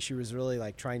out for me, she was really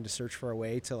like trying to search for a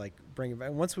way to like bring it back.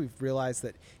 And once we've realized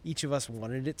that each of us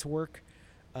wanted it to work,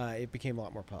 it became a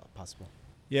lot more possible.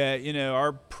 Yeah,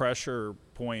 our pressure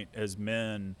point as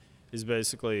men is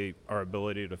basically our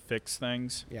ability to fix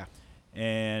things. Yeah.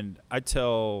 And I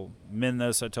tell men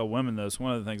this, I tell women this.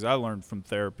 One of the things I learned from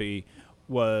therapy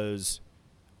was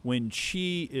when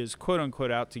she is quote unquote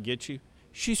out to get you,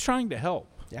 she's trying to help.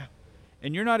 Yeah.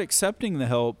 And you're not accepting the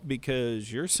help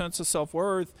because your sense of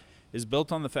self-worth is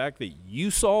built on the fact that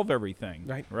you solve everything.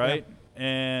 Right? Yeah.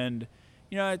 And,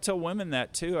 I tell women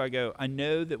that too. I go, I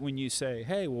know that when you say,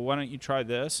 hey, well, why don't you try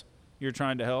this? You're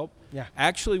trying to help. Yeah.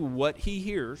 Actually, what he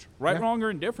hears, right, wrong, or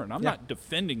indifferent, I'm not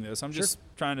defending this. I'm just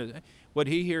trying to, what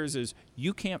he hears is,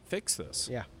 you can't fix this.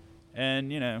 Yeah.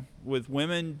 And, with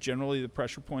women, generally the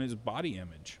pressure point is body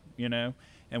image,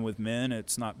 and with men,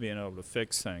 it's not being able to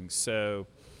fix things. So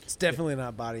it's definitely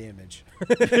not body image.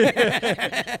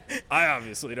 I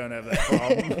obviously don't have that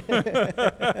problem.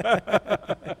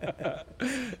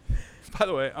 By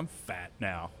the way, I'm fat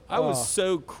now. I was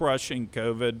so crushing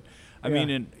COVID. I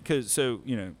mean,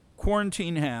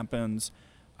 quarantine happens.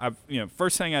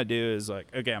 First thing I do is like,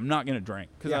 okay, I'm not going to drink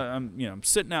because I'm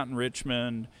sitting out in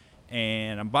Richmond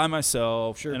and I'm by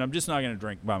myself, and I'm just not going to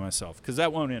drink by myself because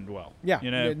that won't end well. Yeah,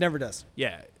 it never does.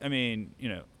 Yeah, I mean,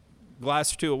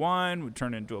 glass or two of wine would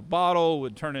turn into a bottle,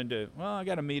 would turn into, well, I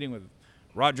got a meeting with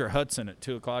Roger Hudson at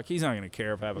 2:00. He's not going to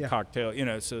care if I have a cocktail,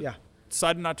 so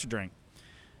decided not to drink.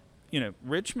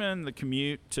 Richmond, the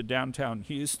commute to downtown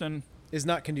Houston is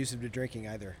not conducive to drinking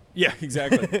either. Yeah,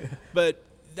 exactly. But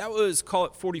that was, call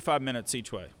it 45 minutes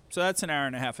each way. So that's an hour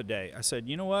and a half a day. I said,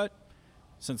 you know what?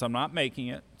 Since I'm not making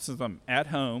it, since I'm at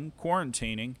home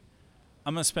quarantining,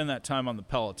 I'm going to spend that time on the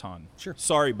Peloton. Sure.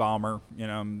 Sorry, Bomber.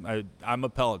 I'm a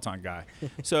Peloton guy.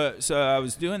 So I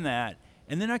was doing that.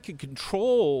 And then I could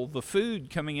control the food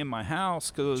coming in my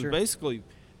house because I was basically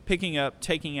picking up,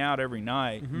 taking out every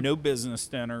night. Mm-hmm. No business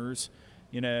dinners,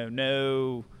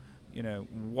 no,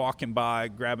 walking by,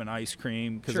 grabbing ice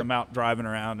cream because I'm out driving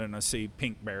around and I see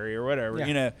Pinkberry or whatever,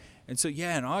 And so,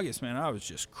 in August, man, I was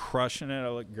just crushing it. I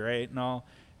looked great and all.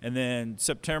 And then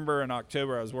September and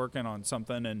October, I was working on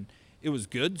something, and it was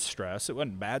good stress. It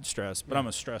wasn't bad stress, but I'm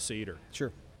a stress eater.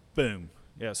 Sure. Boom.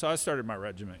 Yeah, so I started my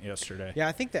regiment yesterday. Yeah,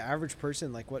 I think the average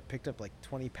person, picked up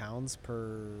 20 pounds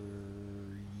per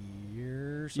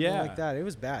year, something like that. It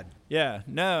was bad. Yeah,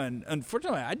 no, and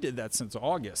unfortunately, I did that since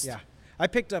August. Yeah. I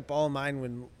picked up all of mine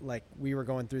when, we were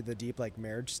going through the deep,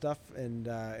 marriage stuff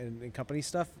and company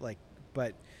stuff,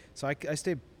 but... So I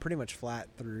stayed pretty much flat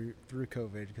through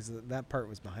COVID because that part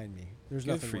was behind me. There's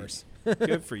nothing worse.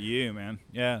 Good for you, man.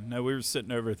 Yeah, no, we were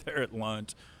sitting over there at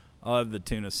lunch. I'll have the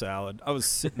tuna salad. I was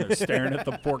sitting there staring at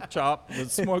the pork chop, the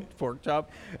smoked pork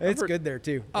chop. It's good there,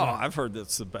 too. Oh, I've heard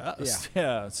that's the best.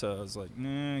 Yeah, so I was like,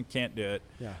 can't do it.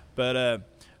 Yeah. But,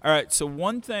 all right, so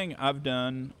one thing I've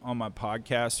done on my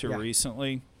podcast here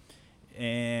recently,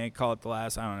 and call it the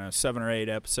last, 7 or 8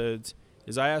 episodes,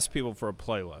 is I asked people for a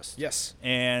playlist. Yes.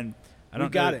 And I don't know.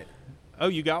 got it. Oh,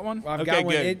 you got one? Well, I've got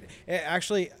one. Good.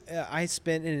 Actually, I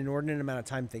spent an inordinate amount of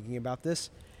time thinking about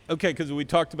this. Okay, because we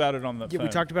talked about it on the phone. Yeah, we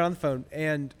talked about it on the phone.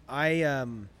 And I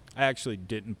actually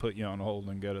didn't put you on hold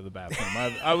and go to the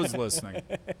bathroom. I was listening,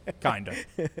 kind of.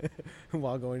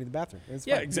 While going to the bathroom. It's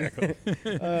fine. Exactly.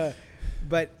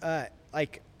 But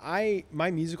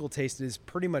my musical taste is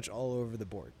pretty much all over the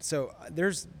board. So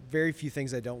there's very few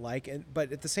things I don't like,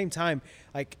 but at the same time,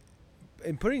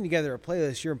 in putting together a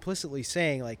playlist, you're implicitly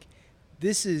saying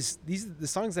the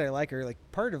songs that I like are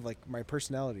part of my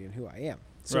personality and who I am.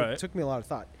 So it took me a lot of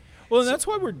thought. Well, and that's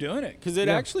why we're doing it, because it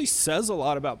actually says a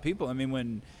lot about people. I mean,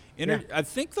 when I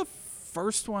think the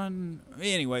first one,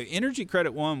 anyway, Energy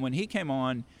Credit One, when he came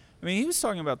on, I mean, he was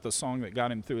talking about the song that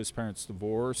got him through his parents'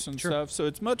 divorce and stuff. So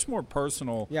it's much more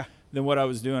personal than what I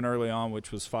was doing early on,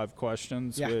 which was 5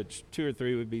 questions, Yeah. which 2 or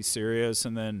 3 would be serious,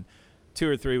 and then 2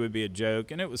 or 3 would be a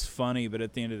joke, and it was funny, but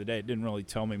at the end of the day, it didn't really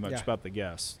tell me much Yeah. about the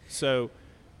guest. So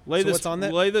So what's on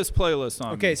that? lay this playlist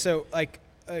on Okay, me. so like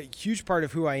a huge part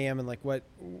of who I am and like what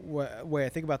way I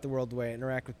think about the world, the way I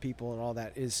interact with people, and all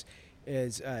that is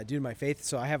due to my faith.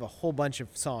 So I have a whole bunch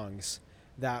of songs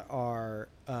that are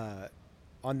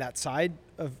on that side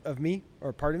of me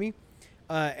or part of me,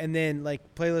 and then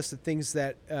like playlists of things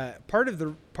that part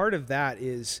of that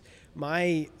is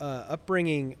my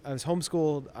upbringing. I was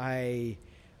homeschooled.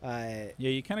 Yeah,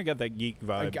 you kind of got that geek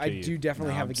vibe. I to you. do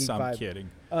definitely have a geek I'm vibe. kidding.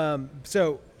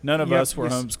 So None of you have- us were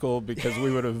you s- homeschooled because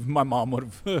we would have. My mom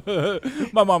would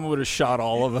have. My mom would have shot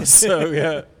all of us. So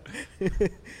yeah.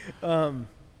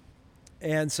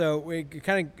 And so it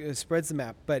kind of spreads the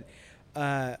map. But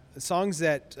songs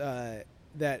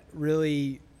that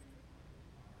really,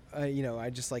 I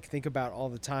just like think about all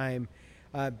the time.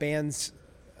 Bands,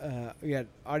 we had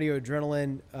Audio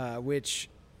Adrenaline, which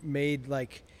made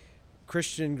like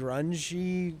Christian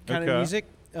grungy kind Okay. of music.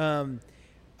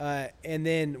 And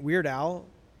then Weird Al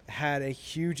had a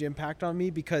huge impact on me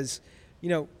because,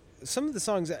 some of the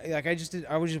songs like I just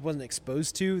wasn't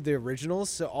exposed to the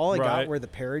originals, so all I got Right. were the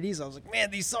parodies. I was like,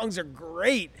 man, these songs are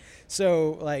great.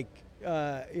 So like,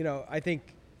 I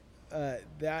think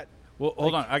that Well,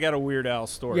 hold on. I got a Weird Al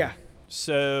story. Yeah.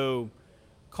 So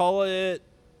call it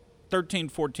 13,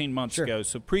 14 months Sure. ago.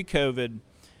 So pre-COVID,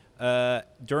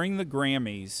 during the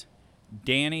Grammys,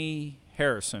 Danny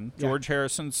Harrison, Yeah. George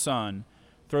Harrison's son,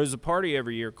 throws a party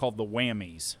every year called the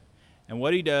Whammies. And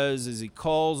what he does is he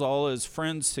calls all his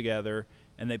friends together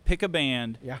and they pick a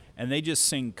band Yeah. and they just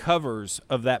sing covers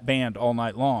of that band all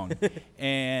night long.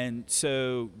 And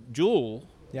so Jewel,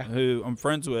 Yeah. who I'm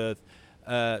friends with,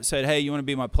 said, hey, you want to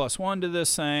be my +1 to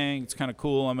this thing? It's kind of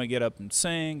cool. I'm going to get up and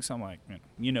sing. So I'm like,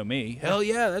 you know me. Hell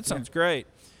yeah, that sounds great.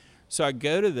 So I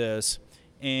go to this,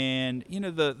 and,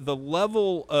 the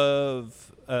level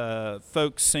of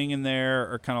folks singing there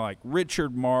are kind of like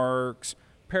Richard Marx,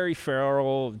 Perry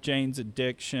Farrell of Jane's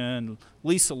Addiction,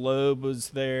 Lisa Loeb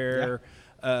was there,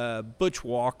 Butch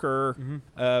Walker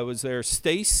was there,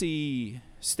 Stacy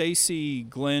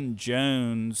Glenn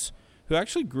Jones, who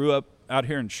actually grew up out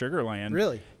here in Sugar Land.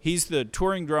 Really? He's the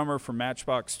touring drummer for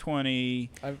Matchbox 20.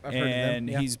 I've heard of them, and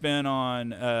yeah. he's been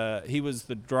on, he was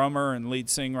the drummer and lead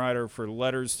songwriter for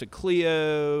Letters to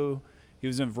Cleo. He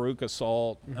was in Veruca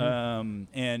Salt. And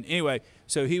anyway,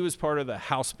 so he was part of the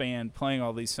house band playing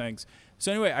all these things.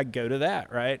 So anyway, I go to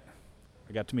that, right?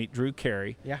 I got to meet Drew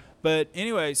Carey. Yeah. But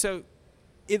anyway, so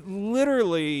it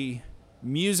literally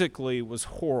musically was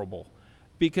horrible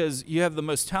because you have the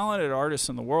most talented artists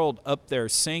in the world up there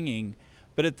singing,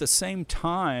 but at the same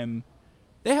time,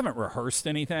 they haven't rehearsed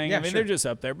anything. Yeah, I mean, sure. they're just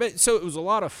up there. But so it was a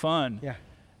lot of fun. Yeah.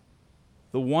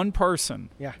 The one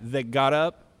person Yeah. that got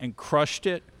up and crushed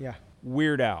it, Yeah.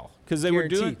 Weird Al, because they were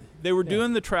Guaranteed.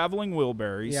 doing the Traveling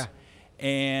Wilburys. Yeah.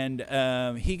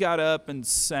 And he got up and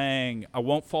sang "I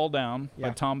Won't Fall Down" by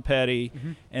Yeah. Tom Petty,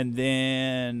 and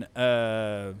then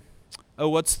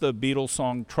what's the Beatles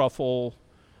song "Truffle"?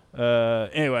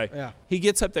 Anyway, Yeah. he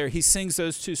gets up there, he sings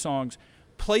those 2 songs,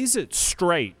 plays it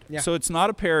straight, Yeah. so it's not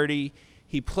a parody.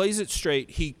 He plays it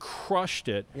straight. He crushed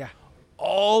it. Yeah.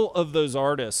 All of those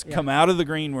artists Yeah. come out of the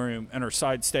green room and are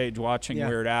side stage watching Yeah.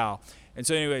 Weird Al. And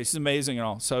so anyway, he's amazing and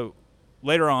all. So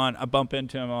later on, I bump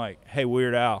into him. I'm like, hey,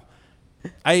 Weird Al,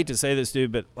 I hate to say this,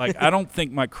 dude, but like, I don't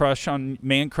think my crush on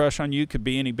you could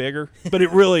be any bigger, but it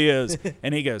really is.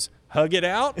 And he goes, hug it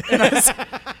out? And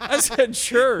I said,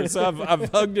 sure. So I've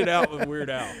hugged it out with Weird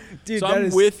Al. Dude, so that I'm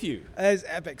is- with you. That is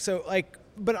epic. So like,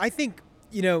 but I think,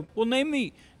 Well,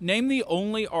 name the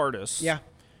only artist yeah.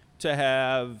 to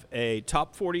have a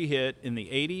top 40 hit in the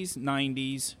 80s,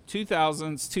 90s,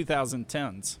 2000s,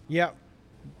 2010s. Yeah.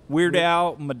 Weird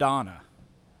Al, Madonna.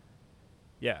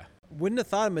 Yeah. Wouldn't have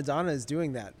thought of Madonna is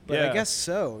doing that, but I Yeah. guess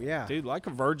so. Yeah. Dude, Like a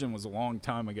Virgin was a long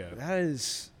time ago. That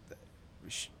is.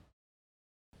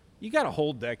 You got a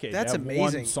whole decade That's to have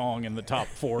amazing. one song in the top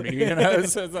 40,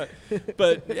 So it's like,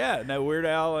 but yeah, no, Weird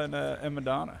Al and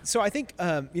Madonna. So I think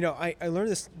I learned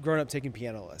this growing up taking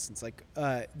piano lessons. Like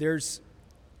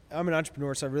I'm an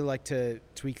entrepreneur, so I really like to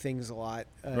tweak things a lot,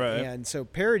 Right. and so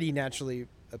parody naturally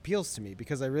appeals to me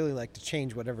because I really like to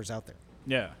change whatever's out there.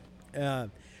 Yeah.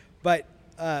 But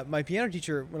my piano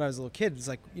teacher, when I was a little kid, was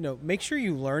like, make sure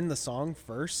you learn the song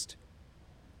first,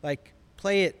 like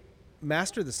play it,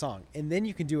 master the song, and then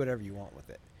you can do whatever you want with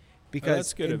it. Because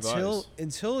that's good advice.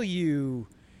 until you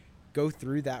go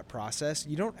through that process,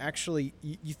 you don't actually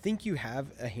you think you have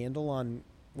a handle on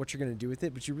what you're going to do with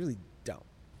it, but you really don't.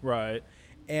 Right.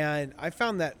 And I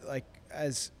found that like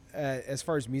as as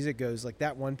far as music goes, like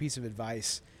that one piece of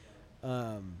advice,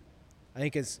 I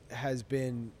think has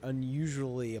been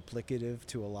unusually applicative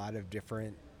to a lot of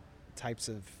different types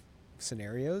of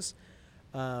scenarios.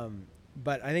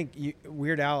 But I think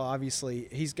Weird Al, obviously,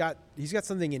 he's got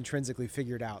something intrinsically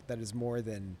figured out that is more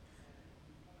than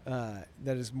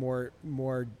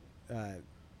more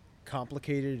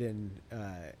complicated and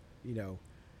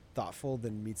thoughtful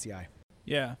than meets the eye.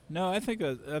 Yeah, no, I think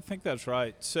that's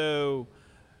right. So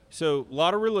a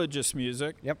lot of religious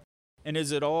music. Yep. And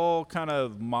is it all kind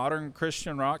of modern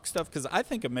Christian rock stuff? Because I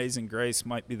think Amazing Grace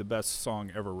might be the best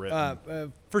song ever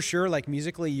written. For sure, like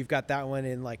musically, you've got that one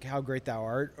in like How Great Thou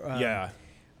Art. Yeah.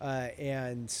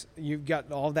 And you've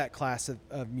got all that class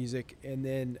of music.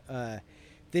 And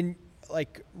then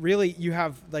like really you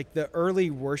have like the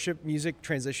early worship music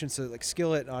transition. So like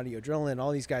Skillet, Audio Adrenaline,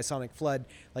 all these guys, Sonic Flood,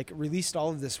 like released all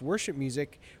of this worship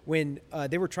music when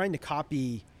they were trying to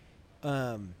copy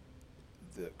the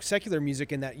secular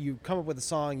music, in that you come up with a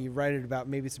song, you write it about,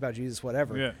 maybe it's about Jesus,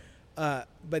 whatever. Yeah.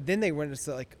 But then they went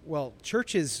to like, well,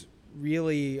 church is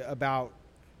really about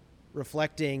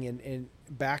reflecting and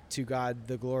back to God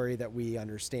the glory that we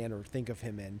understand or think of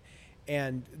him in.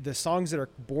 And the songs that are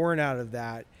born out of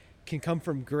that can come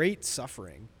from great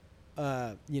suffering.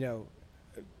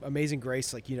 Amazing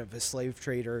Grace, like, the slave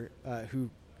trader who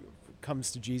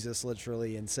comes to Jesus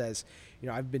literally and says,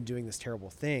 I've been doing this terrible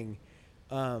thing,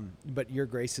 but your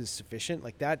grace is sufficient.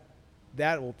 Like that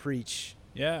will preach.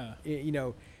 Yeah.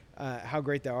 How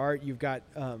Great Thou Art. You've got,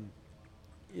 and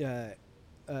then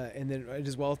It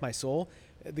Is Well With My Soul.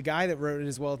 The guy that wrote It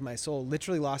Is Well With My Soul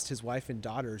literally lost his wife and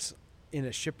daughters in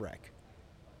a shipwreck.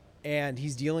 And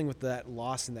he's dealing with that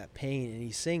loss and that pain, and he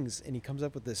sings, and he comes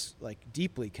up with this like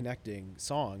deeply connecting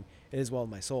song, It Is Well With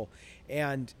My Soul.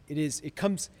 And I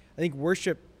think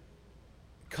worship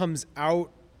comes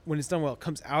out, when it's done well, it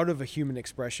comes out of a human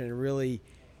expression and really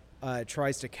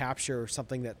tries to capture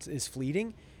something that is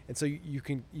fleeting. And so you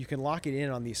can lock it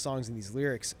in on these songs and these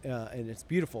lyrics, and it's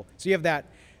beautiful. So you have that.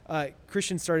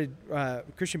 Christian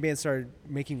bands started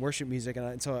making worship music,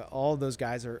 and so all of those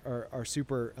guys are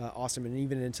super awesome, and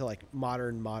even into like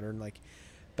modern like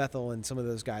Bethel and some of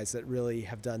those guys that really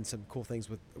have done some cool things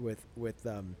with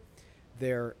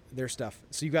their stuff.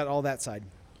 So you got all that side.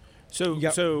 So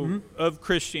of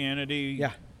Christianity,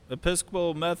 yeah.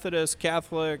 Episcopal, Methodist,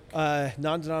 Catholic,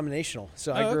 non-denominational.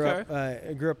 So I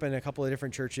grew up in a couple of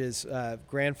different churches.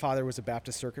 Grandfather was a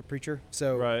Baptist circuit preacher,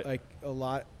 so right. like a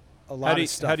lot of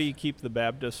stuff. How do you keep the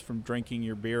Baptists from drinking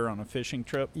your beer on a fishing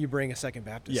trip? You bring a second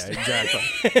Baptist. Yeah, exactly.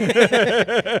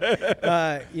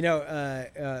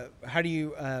 How do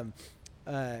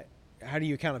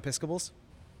you count Episcopals?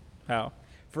 How?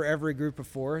 For every group of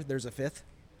four, there's a fifth.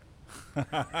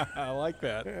 I like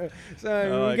that.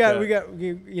 So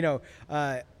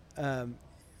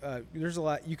there's a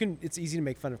lot. It's easy to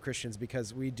make fun of Christians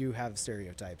because we do have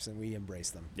stereotypes and we embrace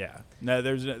them. Yeah, no,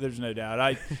 there's no doubt.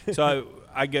 I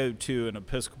go to an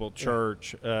Episcopal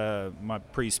church. My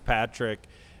priest Patrick,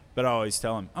 but I always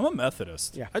tell him I'm a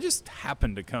Methodist. Yeah. I just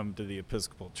happen to come to the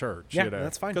Episcopal church. Yeah,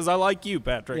 that's fine. Because I like you,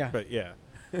 Patrick. Yeah. But yeah.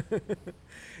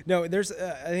 No, there's.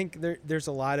 I think there's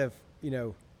a lot of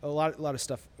a lot of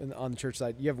stuff on the church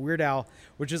side. You have Weird Al,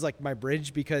 which is like my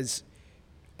bridge, because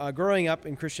growing up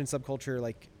in Christian subculture,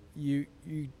 like you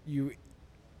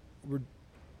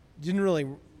didn't really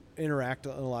interact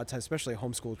a lot of times, especially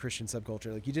homeschooled Christian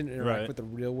subculture. Like you didn't interact with the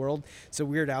real world. So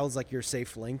Weird Al is like your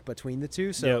safe link between the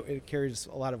two. So it carries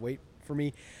a lot of weight for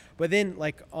me. But then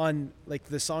like on like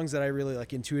the songs that I really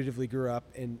like intuitively grew up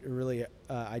and really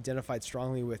identified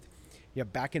strongly with, you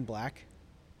have Back in Black.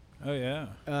 Oh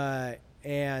yeah.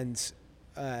 And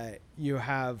you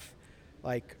have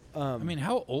like I mean,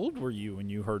 how old were you when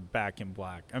you heard Back in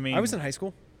Black? I mean, I was in high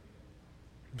school.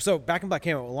 So Back in Black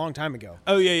came out a long time ago.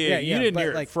 Oh yeah. You didn't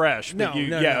hear like, it fresh. But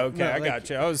I like, got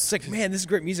you. I was it's like, man, this is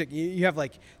great music. You have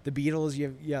like the Beatles.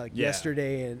 You have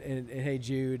Yesterday and Hey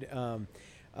Jude,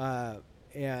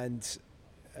 and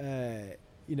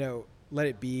Let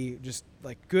It Be. Just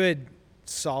like good,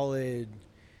 solid,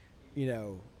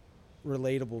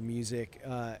 relatable music.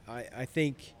 I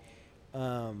think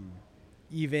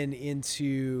even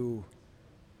into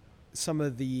some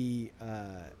of the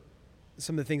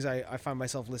things I find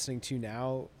myself listening to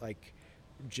now, like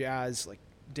jazz, like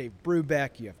Dave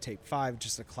Brubeck. You have Tape 5,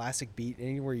 just a classic beat.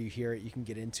 Anywhere you hear it, you can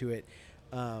get into it.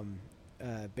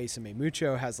 Besame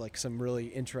Mucho has like some really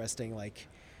interesting like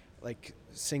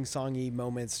sing-songy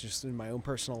moments just in my own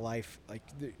personal life. Like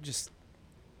just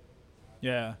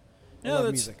yeah. I love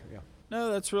music. Yeah.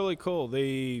 No, that's really cool.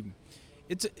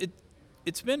 It's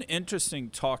been interesting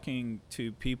talking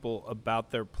to people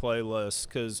about their playlists,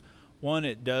 because One,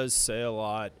 it does say a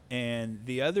lot, and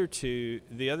the other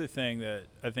thing that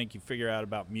I think you figure out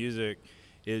about music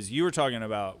is you were talking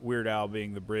about Weird Al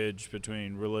being the bridge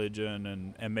between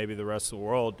religion and maybe the rest of the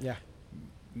world. Yeah.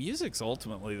 Music's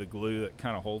ultimately the glue that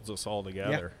kind of holds us all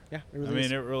together. Yeah, it really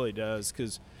is. It really does,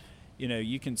 because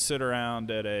you can sit around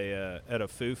at a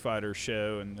Foo Fighters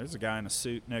show and there's a guy in a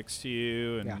suit next to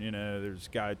you, and there's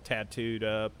a guy tattooed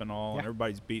up and all, and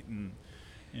everybody's beating.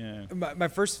 My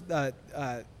first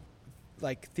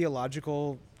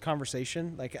theological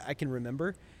conversation, I can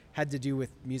remember, had to do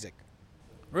with music.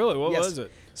 Really? What was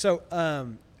it? So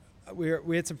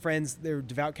we had some friends. They were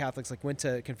devout Catholics. Went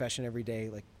to confession every day.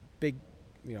 Big,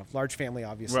 large family,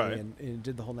 obviously, right. and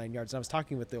did the whole 9 yards. And I was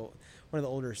talking with one of the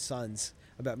older sons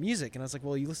about music, and I was like,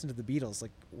 "Well, you listen to the Beatles,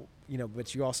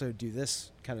 but you also do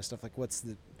this kind of stuff. What's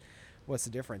the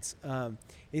difference?" And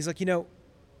he's like, you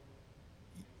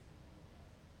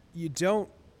don't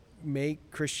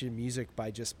make Christian music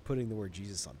by just putting the word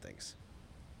Jesus on things.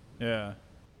 Yeah.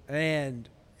 And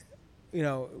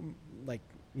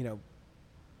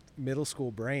middle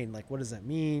school brain, what does that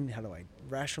mean? How do I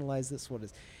rationalize this?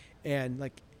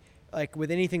 And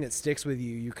with anything that sticks with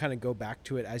you, you kind of go back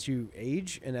to it as you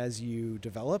age and as you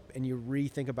develop, and you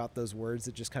rethink about those words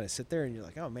that just kind of sit there, and you're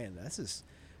like, oh man, that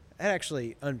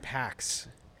actually unpacks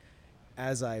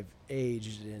as I've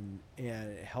aged, and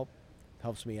it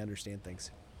helps me understand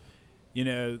things.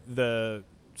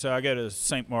 So I go to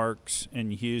St. Mark's in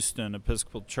Houston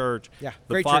Episcopal Church. Yeah,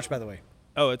 great church, by the way.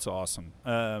 Oh, it's awesome.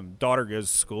 Daughter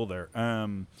goes to school there.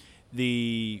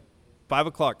 The 5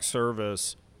 o'clock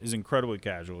service is incredibly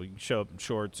casual. You can show up in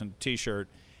shorts and a T-shirt,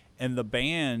 and the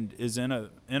band is in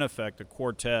effect a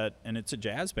quartet, and it's a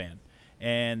jazz band,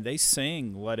 and they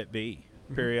sing "Let It Be"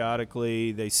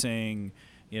 periodically. They sing,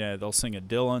 they'll sing a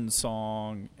Dylan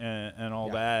song and all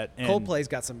that. And Coldplay's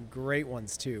got some great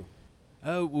ones too.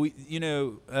 Oh,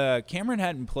 Cameron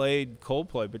hadn't played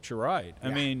Coldplay, but you're right. Yeah.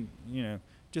 I mean,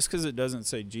 just because it doesn't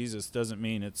say Jesus doesn't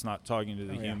mean it's not talking to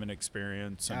the human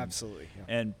experience. Absolutely. Yeah.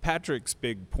 And Patrick's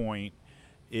big point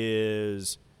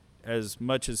is, as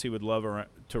much as he would love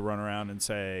to run around and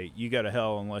say, you go to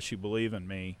hell unless you believe in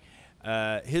me,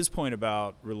 his point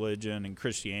about religion and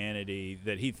Christianity,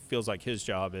 that he feels like his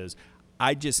job is,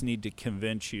 I just need to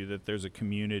convince you that there's a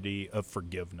community of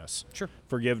forgiveness. Sure.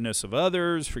 Forgiveness of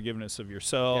others, forgiveness of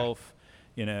yourself,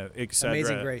 et cetera.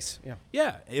 Amazing grace. Yeah.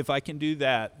 Yeah. If I can do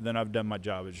that, then I've done my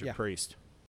job as your priest.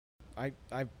 I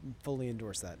fully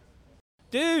endorse that.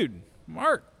 Dude,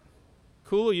 Mark,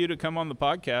 cool of you to come on the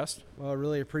podcast. Well, I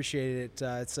really appreciate it.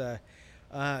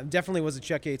 Definitely was a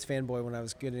Chuck Yates fanboy when I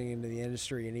was getting into the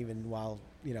industry, and even while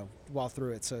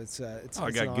through it. So it's I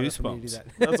got goosebumps. For me to do that.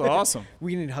 That's awesome.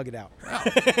 We need to hug it out.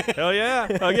 Hell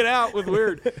yeah, hug it out with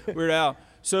Weird Al.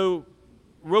 So,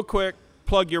 real quick,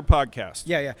 plug your podcast.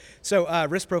 Yeah. So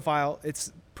Risk Profile,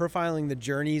 it's profiling the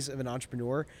journeys of an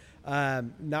entrepreneur.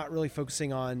 Not really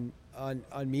focusing on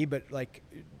me, but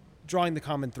drawing the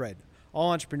common thread.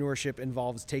 All entrepreneurship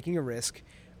involves taking a risk,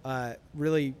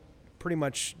 really pretty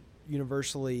much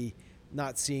universally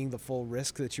not seeing the full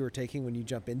risk that you were taking when you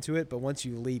jump into it. But once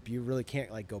you leap, you really can't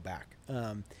go back.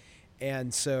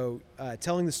 And so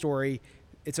telling the story,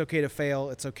 it's okay to fail.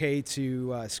 It's okay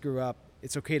to screw up.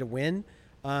 It's okay to win.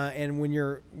 And when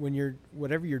you're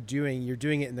whatever you're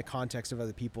doing it in the context of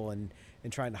other people, and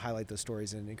trying to highlight those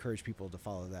stories and encourage people to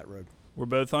follow that road. We're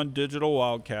both on Digital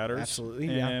Wildcatters.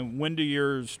 Absolutely. And when do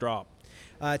yours drop?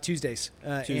 Tuesdays.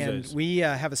 And we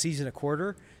have a season a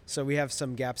quarter, so we have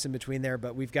some gaps in between there.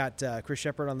 But we've got Chris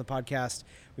Shepard on the podcast.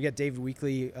 We got David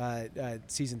Weekley,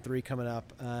 season 3 coming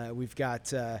up. We've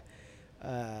got a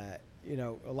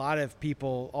lot of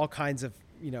people, all kinds of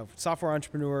software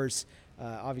entrepreneurs.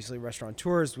 Obviously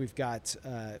restaurateurs. We've got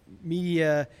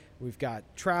media. We've got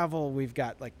travel. We've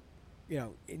got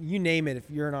you name it.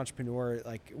 If you're an entrepreneur,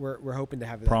 we're hoping to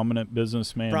have prominent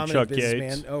businessman, Chuck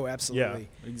Yates. Oh, absolutely.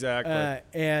 Yeah, exactly.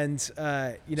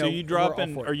 So you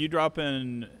dropping? Are you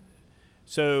dropping?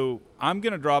 So I'm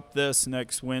going to drop this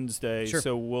next Wednesday. Sure.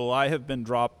 So will I have been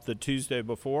dropped the Tuesday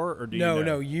before, or do you know?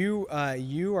 No. You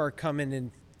are coming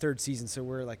in third season. So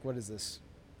we're what is this?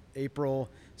 April.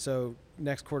 So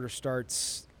next quarter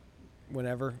starts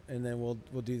whenever, and then we'll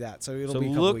do that. So it'll be a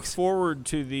couple look weeks. Forward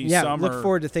to the summer. Look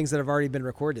forward to things that have already been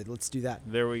recorded. Let's do that.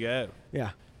 There we go.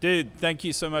 Yeah. Dude, thank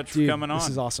you so much for coming on. This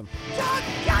is awesome.